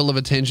that level of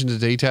attention to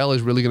detail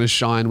is really going to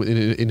shine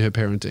in her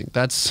parenting.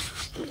 That's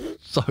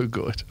so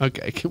good.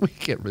 Okay, can we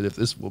get rid of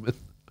this woman?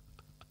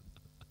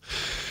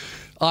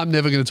 I'm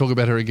never going to talk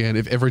about her again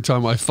if every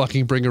time I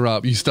fucking bring her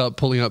up, you start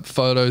pulling up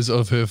photos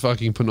of her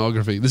fucking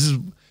pornography. This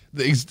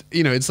is,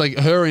 you know, it's like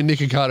her and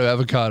Nikocado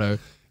Avocado.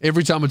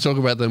 Every time I talk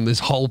about them, there's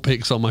whole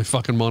pics on my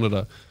fucking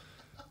monitor.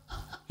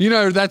 You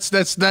know, that's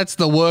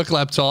the work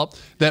laptop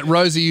that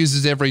Rosie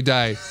uses every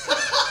day.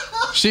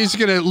 She's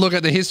going to look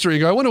at the history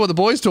and go, I wonder what the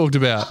boys talked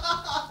about.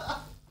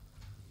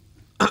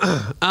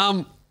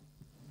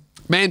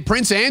 Man,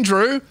 Prince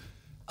Andrew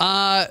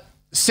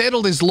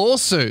settled his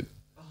lawsuit.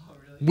 Oh,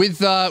 really?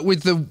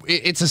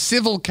 it's a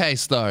civil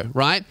case though,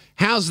 right?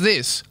 How's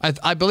this?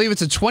 I believe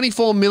it's a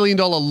 $24 million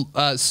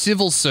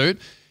civil suit.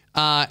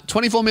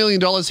 $24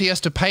 million he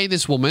has to pay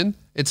this woman.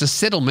 It's a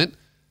settlement,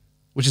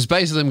 which is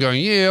basically them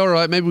going, yeah, all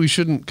right, maybe we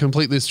shouldn't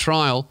complete this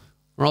trial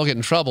or I'll get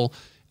in trouble.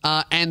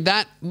 And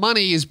that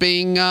money is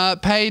being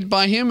paid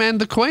by him and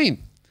the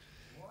Queen.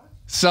 What?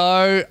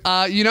 So,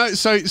 you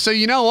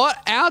know what?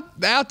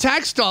 Our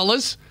tax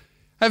dollars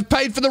have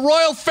paid for the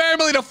royal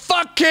family to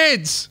fuck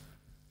kids.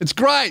 It's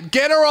great.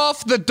 Get her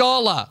off the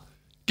dollar.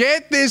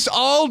 Get this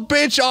old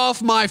bitch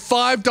off my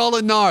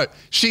 $5 note.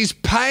 She's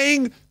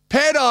paying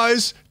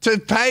pedos to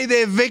pay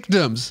their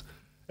victims.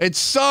 It's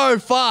so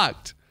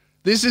fucked.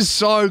 This is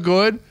so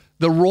good.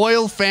 The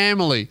royal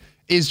family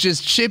is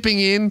just chipping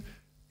in.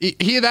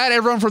 Hear that,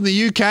 everyone from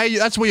the UK?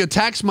 That's where your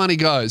tax money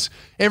goes.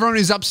 Everyone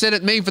who's upset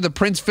at me for the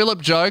Prince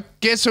Philip joke,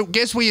 guess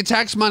where your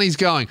tax money's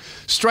going?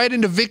 Straight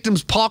into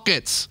victims'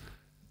 pockets.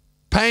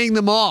 Paying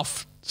them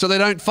off so they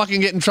don't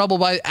fucking get in trouble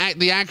by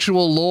the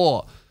actual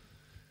law.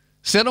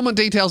 Settlement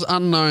details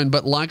unknown,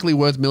 but likely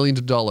worth millions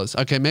of dollars.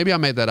 Okay, maybe I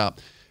made that up.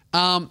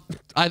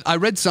 I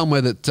read somewhere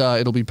that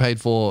it'll be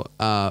paid for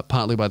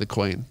partly by the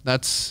Queen.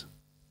 That's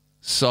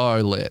so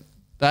lit.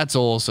 That's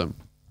awesome.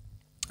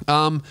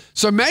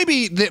 So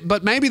maybe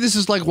this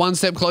is like one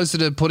step closer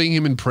to putting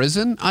him in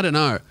prison. I don't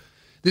know.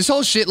 This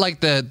whole shit,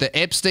 like the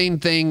Epstein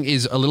thing,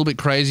 is a little bit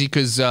crazy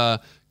because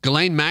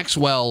Ghislaine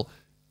Maxwell,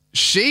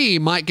 she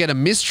might get a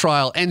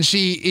mistrial, and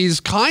she is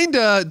kind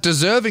of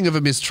deserving of a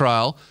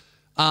mistrial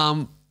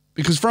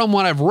because from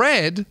what I've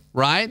read,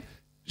 right,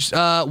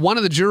 one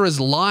of the jurors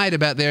lied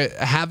about their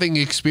having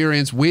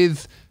experience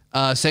with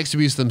sex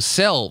abuse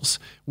themselves,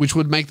 which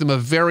would make them a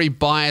very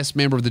biased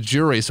member of the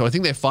jury. So I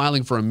think they're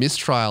filing for a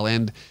mistrial,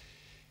 and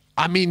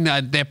I mean,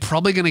 they're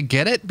probably going to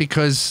get it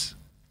because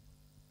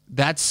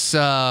that's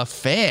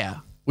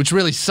fair, which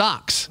really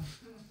sucks.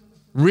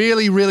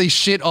 Really, really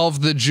shit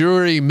of the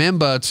jury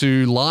member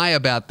to lie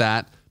about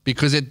that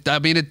because it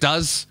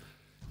does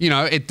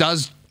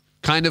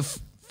kind of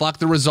fuck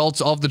the results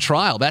of the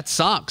trial. That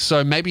sucks.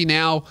 So maybe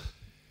now,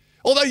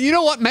 although you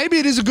know what, maybe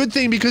it is a good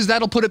thing because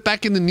that'll put it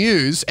back in the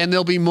news and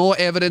there'll be more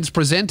evidence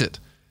presented.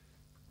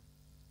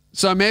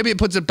 So maybe it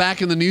puts it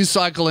back in the news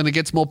cycle and it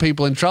gets more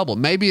people in trouble.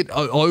 Maybe it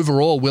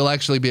overall will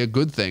actually be a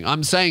good thing.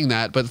 I'm saying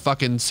that, but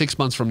fucking 6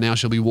 months from now,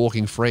 she'll be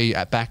walking free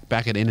back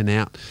at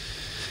In-N-Out,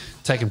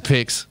 taking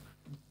pics.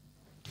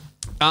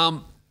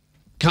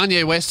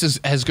 Kanye West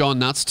has gone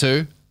nuts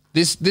too.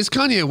 This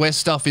Kanye West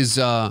stuff is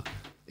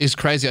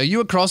crazy. Are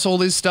you across all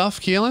this stuff,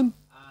 Keelan?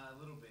 A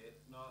little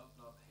bit, not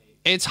heaps.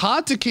 It's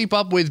hard to keep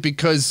up with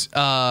because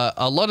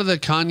a lot of the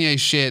Kanye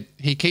shit,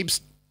 he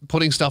keeps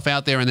putting stuff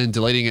out there and then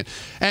deleting it.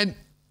 And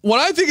what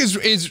I think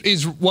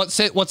is what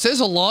says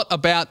a lot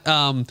about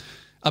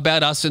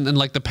us and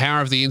like the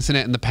power of the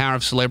internet and the power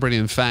of celebrity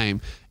and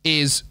fame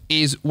is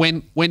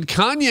when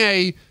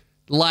Kanye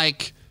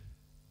like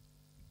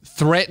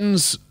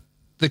threatens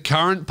the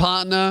current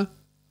partner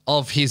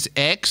of his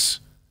ex,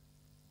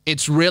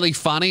 it's really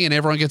funny and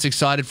everyone gets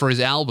excited for his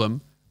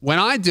album. When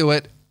I do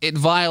it, it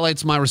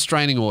violates my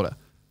restraining order.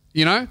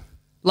 You know?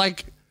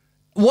 Like,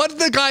 what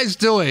the guy's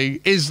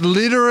doing is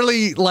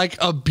literally like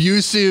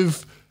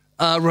abusive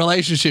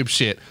relationship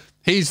shit.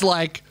 He's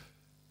like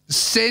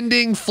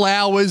sending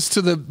flowers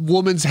to the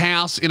woman's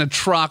house in a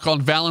truck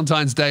on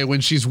Valentine's Day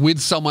when she's with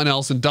someone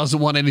else and doesn't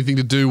want anything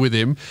to do with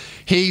him.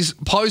 He's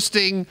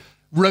posting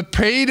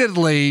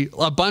repeatedly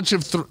a bunch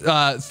of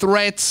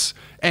threats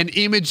and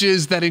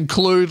images that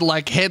include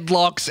like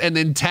headlocks and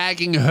then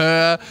tagging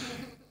her.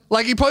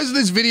 Like he posted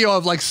this video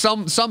of like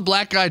some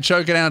black guy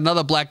choking out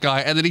another black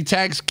guy, and then he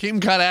tags Kim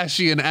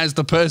Kardashian as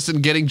the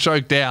person getting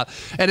choked out,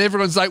 and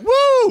everyone's like,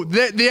 woo,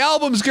 the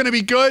album's gonna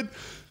be good.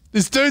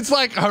 This dude's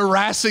like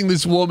harassing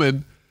this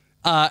woman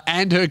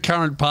and her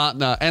current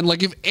partner, and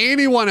like if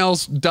anyone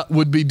else did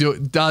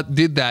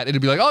that,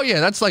 it'd be like, oh yeah,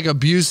 that's like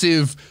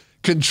abusive,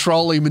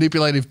 controlling,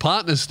 manipulative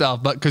partner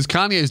stuff. But because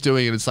Kanye's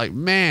doing it, it's like,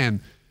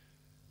 man,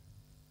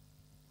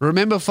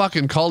 remember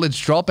fucking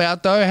College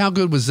Dropout though? How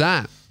good was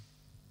that?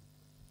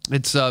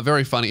 It's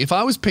very funny. If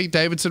I was Pete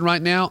Davidson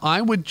right now,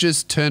 I would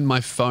just turn my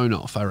phone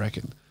off, I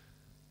reckon.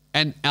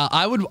 And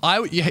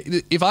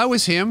if I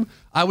was him,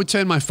 I would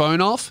turn my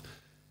phone off,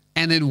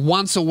 and then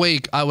once a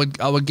week, I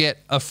would get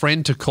a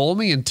friend to call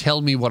me and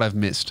tell me what I've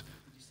missed.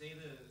 Did you see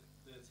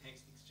the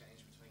text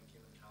exchange between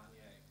Kim and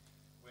Kanye,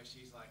 where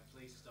she's like,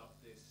 "Please stop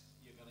this.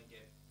 You're gonna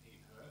get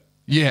Pete hurt."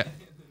 Yeah. And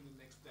then the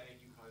next day,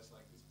 you post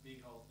like this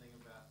big whole thing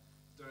about,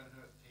 "Don't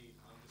hurt Pete.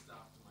 I'm just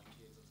after my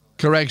kids," or something.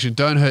 Correction.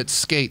 Don't hurt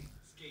Skeet.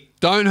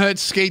 Don't hurt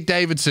Skeet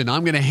Davidson.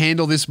 I'm going to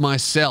handle this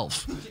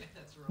myself. Yeah,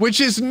 that's right.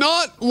 Which is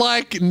not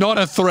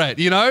a threat,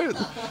 you know?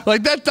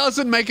 Like that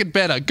doesn't make it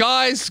better.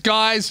 Guys,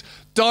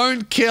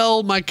 don't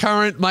kill my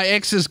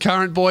ex's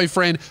current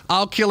boyfriend.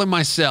 I'll kill him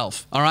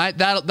myself. All right?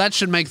 That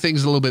should make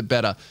things a little bit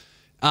better.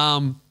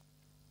 I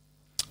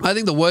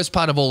think the worst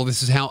part of all of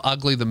this is how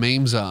ugly the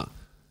memes are.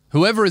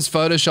 Whoever is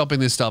photoshopping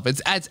this stuff,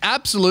 it's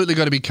absolutely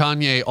got to be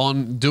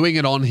Kanye doing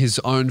it on his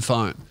own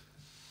phone.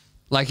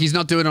 Like, he's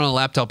not doing it on a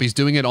laptop. He's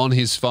doing it on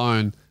his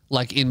phone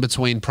like in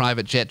between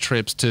private jet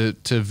trips to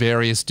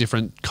various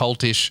different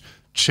cultish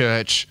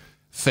church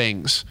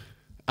things.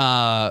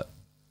 I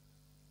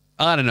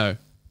don't know.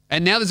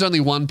 And now there's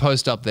only one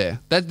post up there.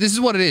 This is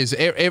what it is.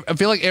 I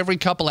feel like every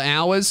couple of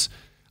hours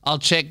I'll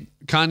check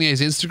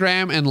Kanye's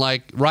Instagram, and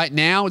like right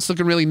now it's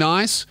looking really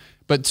nice.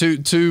 But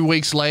two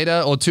weeks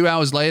later or 2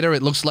 hours later,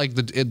 it looks like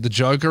the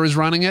Joker is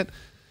running it.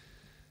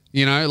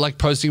 You know, like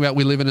posting about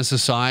we live in a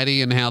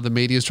society and how the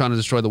media is trying to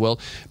destroy the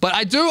world. But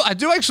I do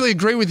actually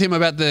agree with him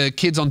about the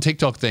kids on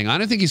TikTok thing. I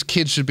don't think his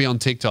kids should be on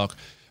TikTok.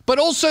 But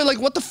also, like,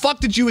 what the fuck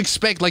did you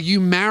expect? Like,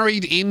 you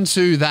married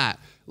into that.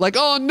 Like,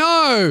 oh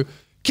no,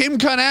 Kim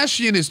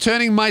Kardashian is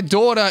turning my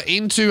daughter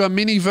into a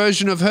mini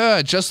version of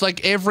her, just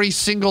like every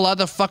single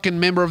other fucking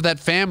member of that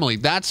family.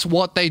 That's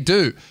what they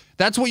do.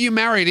 That's what you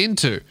married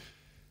into.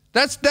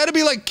 That'd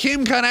be like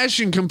Kim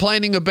Kardashian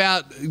complaining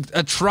about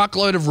a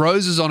truckload of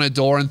roses on her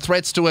door and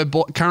threats to her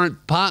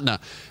current partner.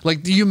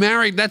 Like, you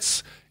married,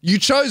 you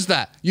chose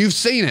that. You've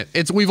seen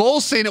it. We've all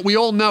seen it. We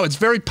all know. It's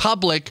very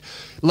public.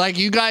 Like,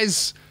 you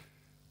guys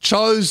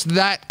chose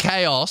that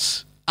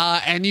chaos,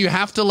 and you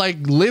have to, like,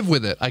 live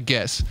with it, I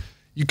guess.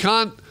 You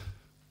can't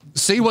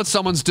see what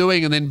someone's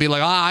doing and then be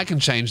like, I can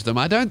change them.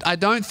 I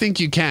don't think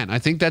you can. I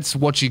think that's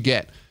what you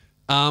get.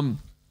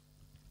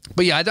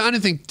 But yeah, I don't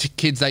think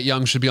kids that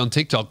young should be on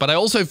TikTok. But I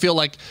also feel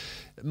like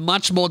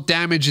much more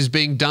damage is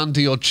being done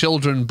to your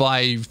children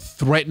by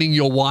threatening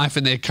your wife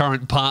and their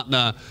current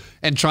partner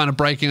and trying to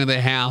break into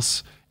their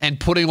house and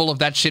putting all of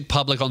that shit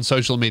public on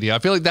social media. I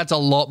feel like that's a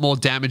lot more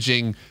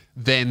damaging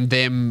than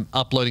them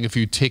uploading a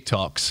few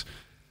TikToks.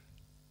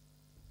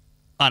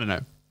 I don't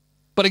know.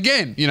 But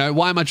again, you know,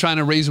 why am I trying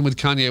to reason with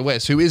Kanye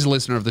West, who is a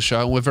listener of the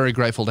show, and we're very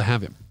grateful to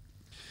have him.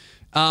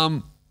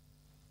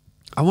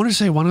 I want to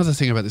say one other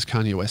thing about this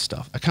Kanye West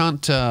stuff. I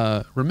can't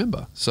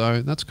remember,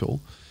 so that's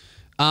cool.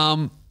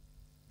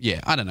 Yeah,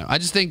 I don't know. I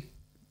just think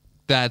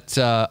that,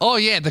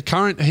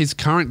 his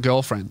current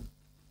girlfriend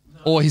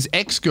or his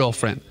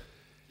ex-girlfriend.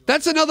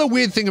 That's another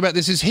weird thing about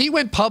this is he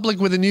went public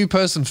with a new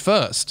person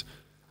first,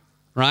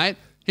 right?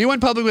 He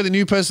went public with a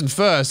new person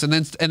first and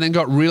then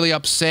got really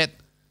upset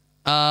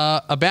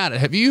about it.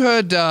 Have you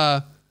heard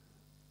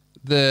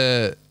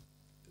the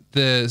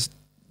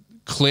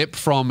clip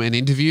from an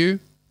interview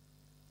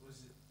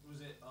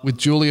with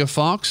Julia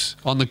Fox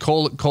on the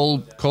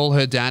Call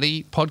Her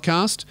Daddy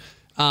podcast?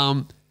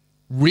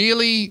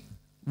 Really,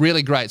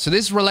 really great. So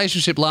this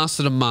relationship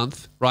lasted a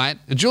month, right?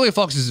 And Julia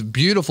Fox is a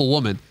beautiful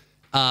woman.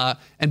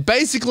 And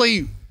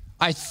basically,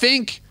 I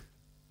think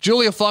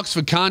Julia Fox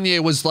for Kanye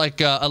was like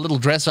a little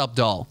dress-up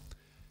doll.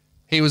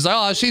 He was like,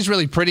 oh, she's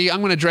really pretty.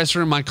 I'm going to dress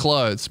her in my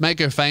clothes, make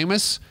her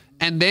famous.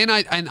 And then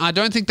I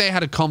don't think they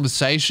had a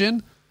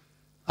conversation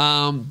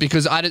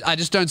because I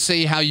just don't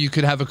see how you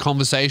could have a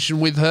conversation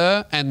with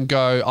her and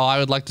go, oh, I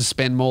would like to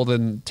spend more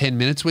than 10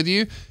 minutes with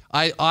you.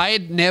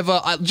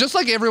 Just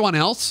like everyone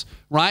else,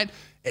 right?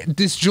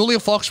 This Julia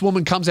Fox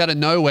woman comes out of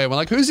nowhere. We're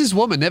like, who's this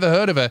woman? Never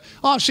heard of her.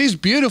 Oh, she's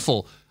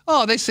beautiful.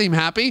 Oh, they seem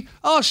happy.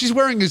 Oh, she's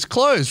wearing his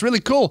clothes.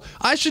 Really cool.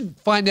 I should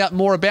find out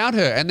more about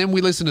her. And then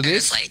we listen to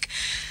this. It's like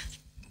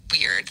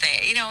weird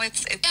thing. You know,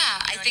 it's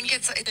yeah, I think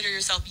it's consider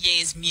yourself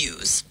Ye's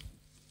muse.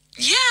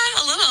 Yeah,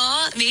 a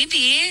little,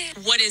 maybe.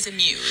 What is a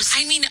muse?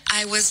 I mean,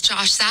 I was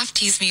Josh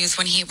Safdie's muse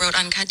when he wrote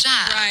Uncut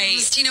Gems.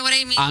 Right. Do you know what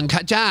I mean?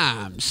 Uncut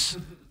Gems.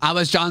 I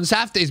was John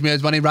Safdie's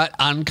muse when he wrote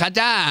Uncut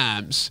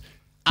Gems.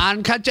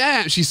 Uncut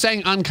Gems. She's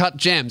saying Uncut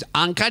Gems.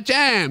 Uncut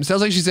Gems.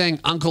 Sounds like she's saying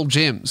Uncle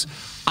Jim's.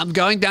 I'm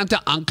going down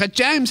to Uncut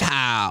James'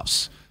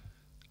 house.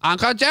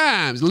 Uncut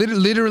James.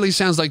 Literally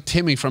sounds like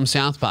Timmy from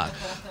South Park.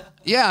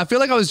 Yeah, I feel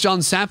like I was John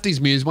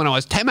Safdie's muse when I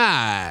was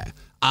Timmy.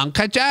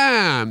 Uncut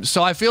James.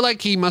 So I feel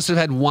like he must have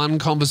had one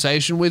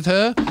conversation with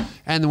her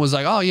and then was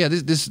like, oh yeah,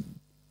 this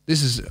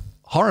is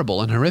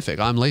horrible and horrific.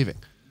 I'm leaving.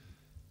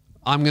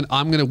 I'm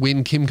gonna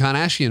win Kim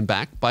Kardashian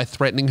back by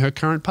threatening her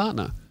current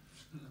partner.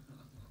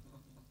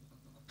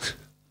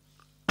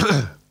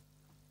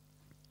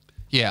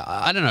 Yeah,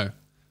 I don't know.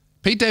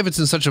 Pete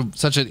Davidson's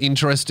such an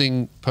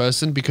interesting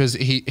person because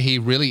he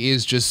really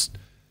is just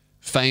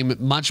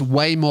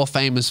way more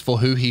famous for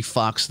who he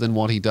fucks than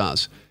what he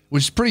does,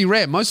 which is pretty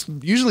rare.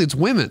 Usually it's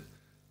women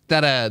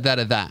that are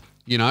that,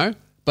 you know?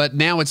 But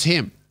now it's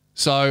him.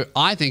 So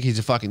I think he's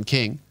a fucking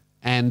king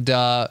and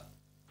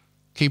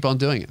keep on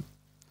doing it.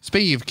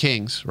 Speaking of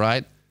kings,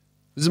 right?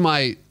 This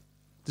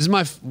is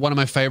one of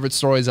my favorite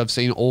stories I've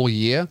seen all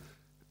year.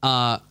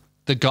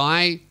 The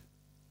guy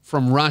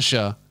from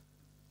Russia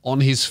on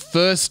his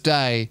first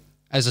day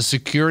as a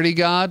security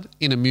guard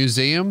in a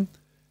museum,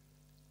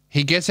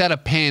 he gets out a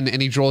pen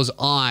and he draws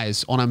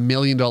eyes on $1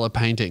 million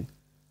painting.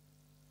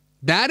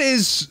 That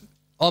is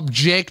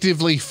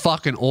objectively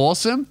fucking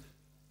awesome.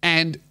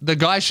 And the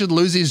guy should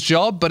lose his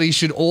job, but he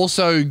should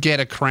also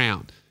get a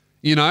crown.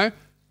 You know?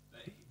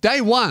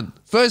 Day one,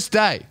 first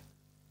day.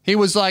 He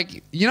was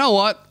like, you know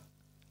what?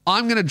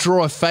 I'm going to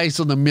draw a face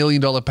on the $1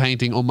 million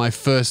painting on my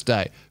first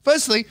day.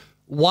 Firstly,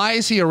 why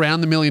is he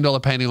around the $1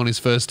 million painting on his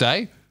first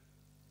day?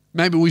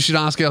 Maybe we should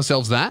ask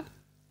ourselves that,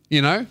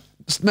 you know?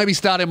 Maybe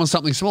start him on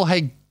something small.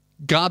 Hey,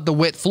 guard the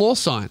wet floor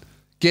sign.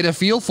 Get a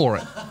feel for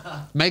it.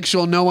 Make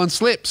sure no one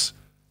slips.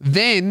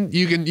 Then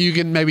you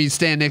can maybe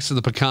stand next to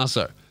the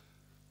Picasso.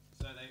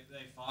 So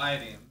they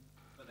fired him,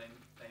 but they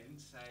didn't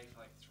say for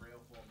like 3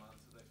 or 4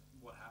 months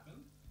what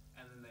happened,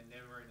 and then they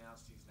never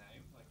announced his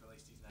name, like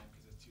released his name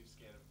because they're too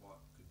scared of what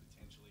could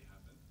potentially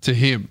happen. To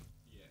him.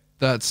 Yeah.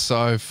 That's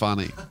so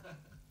funny.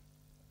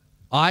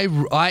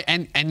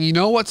 And you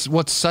know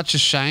what's such a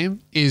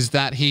shame is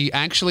that he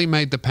actually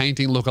made the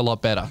painting look a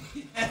lot better.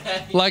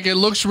 Like it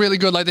looks really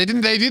good. Like they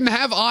didn't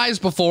have eyes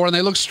before and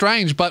they look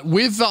strange, but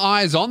with the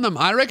eyes on them,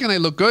 I reckon they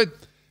look good,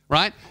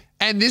 right?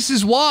 And this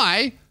is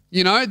why,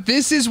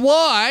 NFTs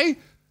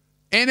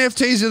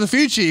are the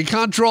future. You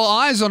can't draw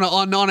eyes on an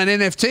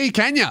NFT,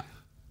 can you?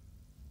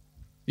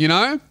 You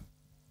know?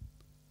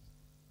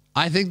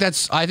 I think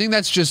that's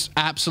just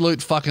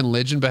absolute fucking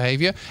legend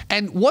behavior.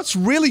 And what's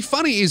really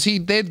funny is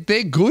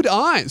they're good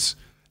eyes.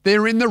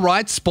 They're in the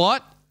right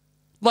spot.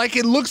 Like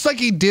it looks like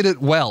he did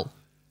it well.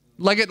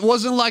 Like it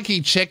wasn't like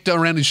he checked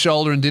around his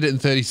shoulder and did it in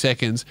 30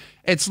 seconds.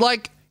 It's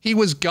like he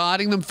was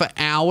guarding them for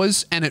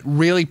hours and it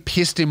really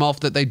pissed him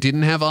off that they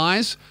didn't have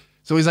eyes.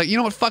 So he's like, you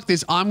know what, fuck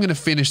this. I'm going to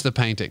finish the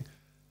painting.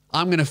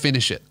 I'm going to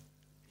finish it.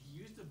 He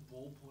used a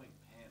ballpoint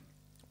pen.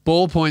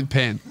 Ballpoint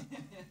pen.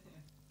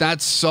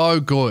 That's so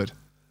good.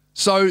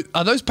 So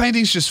are those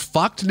paintings just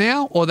fucked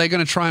now, or are they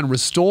going to try and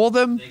restore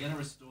them? They're going to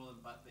restore them,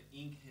 but the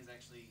ink has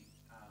actually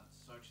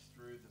soaked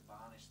through the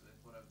varnish that they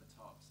put over the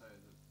top, so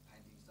the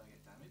paintings don't get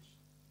damaged.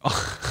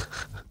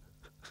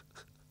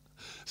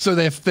 So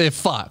they're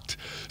fucked.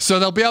 So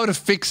they'll be able to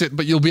fix it,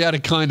 but you'll be able to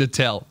kind of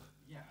tell.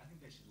 Yeah, I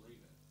think they should leave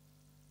it.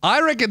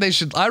 I reckon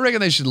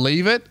they should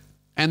leave it,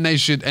 and they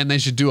should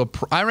do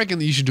I reckon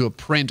that you should do a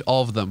print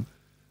of them,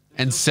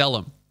 and sell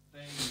them. They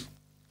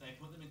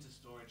put them into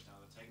storage now.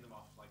 They're taking them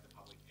off like the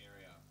public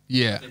area.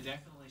 Yeah. They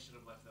definitely should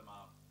have left them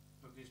up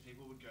because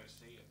people would go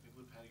see it.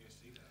 People would pay to go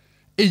see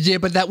that. Yeah,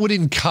 but that would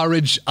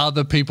encourage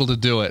other people to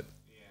do it.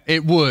 Yeah.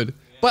 It would. Yeah.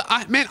 But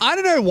I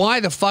don't know why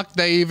the fuck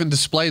they even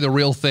display the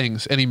real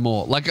things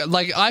anymore. Like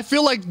I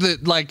feel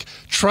like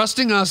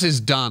trusting us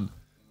is done.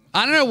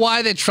 I don't know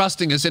why they're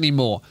trusting us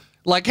anymore.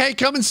 Like, hey,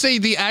 come and see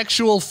the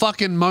actual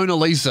fucking Mona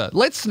Lisa.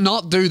 Let's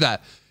not do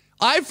that.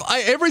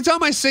 Every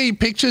time I see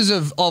pictures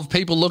of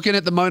people looking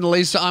at the Mona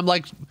Lisa, I'm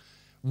like,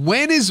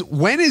 when is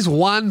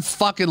one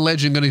fucking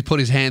legend going to put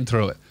his hand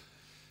through it?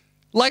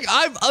 Like,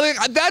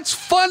 that's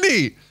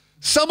funny.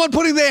 Someone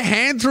putting their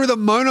hand through the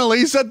Mona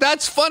Lisa,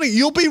 that's funny.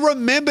 You'll be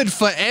remembered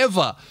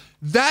forever.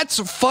 That's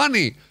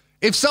funny.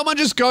 If someone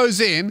just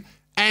goes in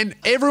and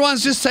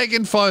everyone's just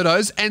taking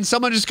photos and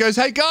someone just goes,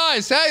 hey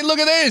guys, hey, look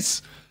at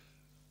this.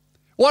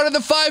 What did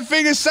the 5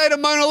 fingers say to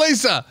Mona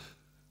Lisa?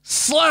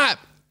 Slap.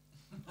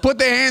 Put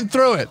their hand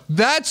through it.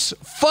 That's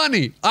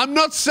funny. I'm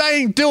not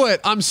saying do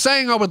it. I'm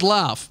saying I would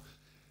laugh.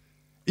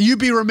 You'd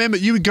be remembered.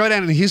 You would go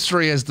down in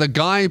history as the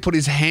guy who put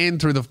his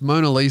hand through the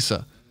Mona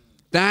Lisa.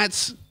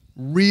 That's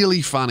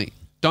really funny.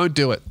 Don't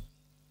do it.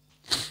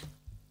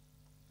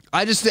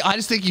 I just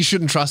think you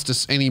shouldn't trust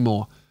us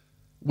anymore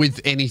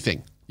with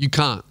anything. You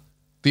can't.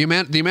 The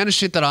amount of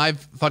shit that I've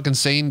fucking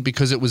seen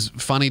because it was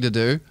funny to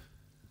do,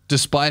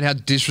 despite how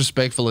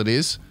disrespectful it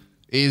is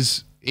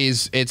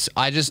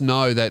I just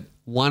know that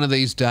one of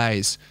these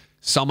days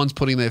someone's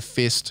putting their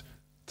fist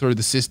through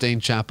the Sistine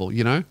Chapel,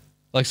 you know?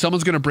 Like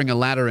someone's going to bring a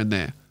ladder in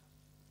there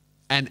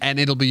and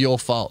it'll be your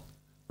fault.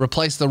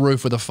 Replace the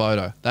roof with a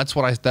photo. That's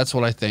what I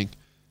think.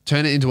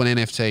 Turn it into an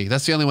NFT.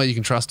 That's the only way you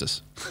can trust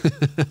us.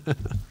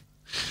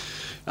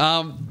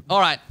 All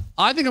right.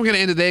 I think I'm going to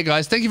end it there,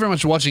 guys. Thank you very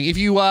much for watching. If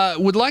you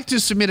would like to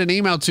submit an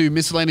email to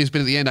Miscellaneous Bit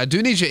at the end, I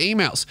do need your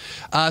emails.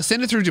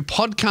 Send it through to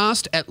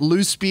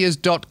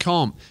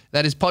podcast@loosespears.com.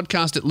 That is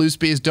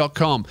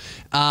podcast@loosespears.com.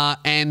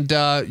 And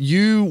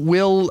you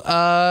will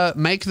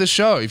make the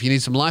show. If you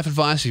need some life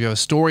advice, if you have a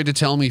story to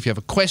tell me, if you have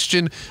a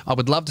question, I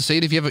would love to see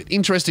it. If you have an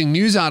interesting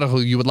news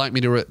article you would like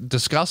me to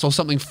discuss or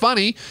something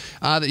funny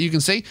that you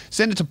can see,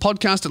 send it to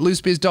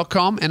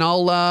podcast@loosespears.com and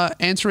I'll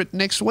answer it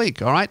next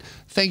week. All right?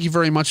 Thank you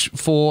very much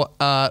for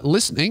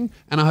listening,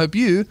 and I hope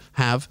you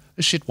have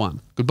a shit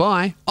one.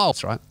 Goodbye. Oh,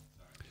 that's right.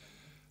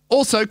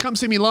 Also, come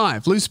see me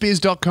live,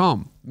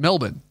 loosespears.com,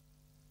 Melbourne.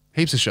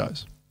 Heaps of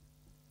shows.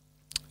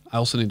 I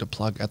also need to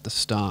plug at the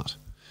start.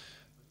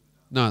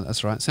 No,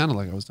 that's right. Sounded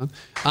like I was done.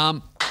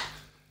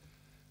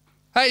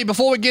 Hey,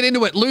 before we get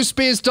into it,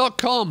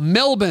 loosespears.com,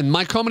 Melbourne.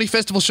 My comedy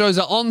festival shows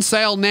are on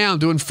sale now. I'm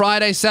doing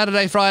Friday,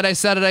 Saturday, Friday,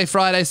 Saturday,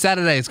 Friday,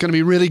 Saturday. It's going to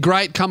be really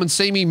great. Come and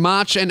see me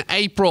March and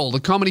April. The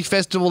comedy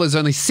festival, there's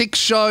only 6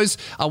 shows.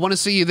 I want to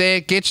see you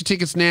there. Get your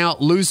tickets now,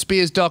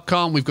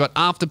 loosespears.com. We've got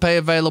Afterpay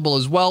available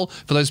as well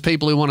for those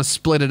people who want to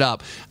split it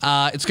up.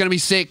 It's going to be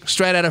sick,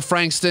 straight out of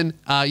Frankston.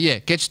 Yeah,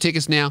 get your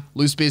tickets now,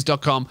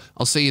 loosespears.com.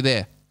 I'll see you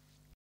there.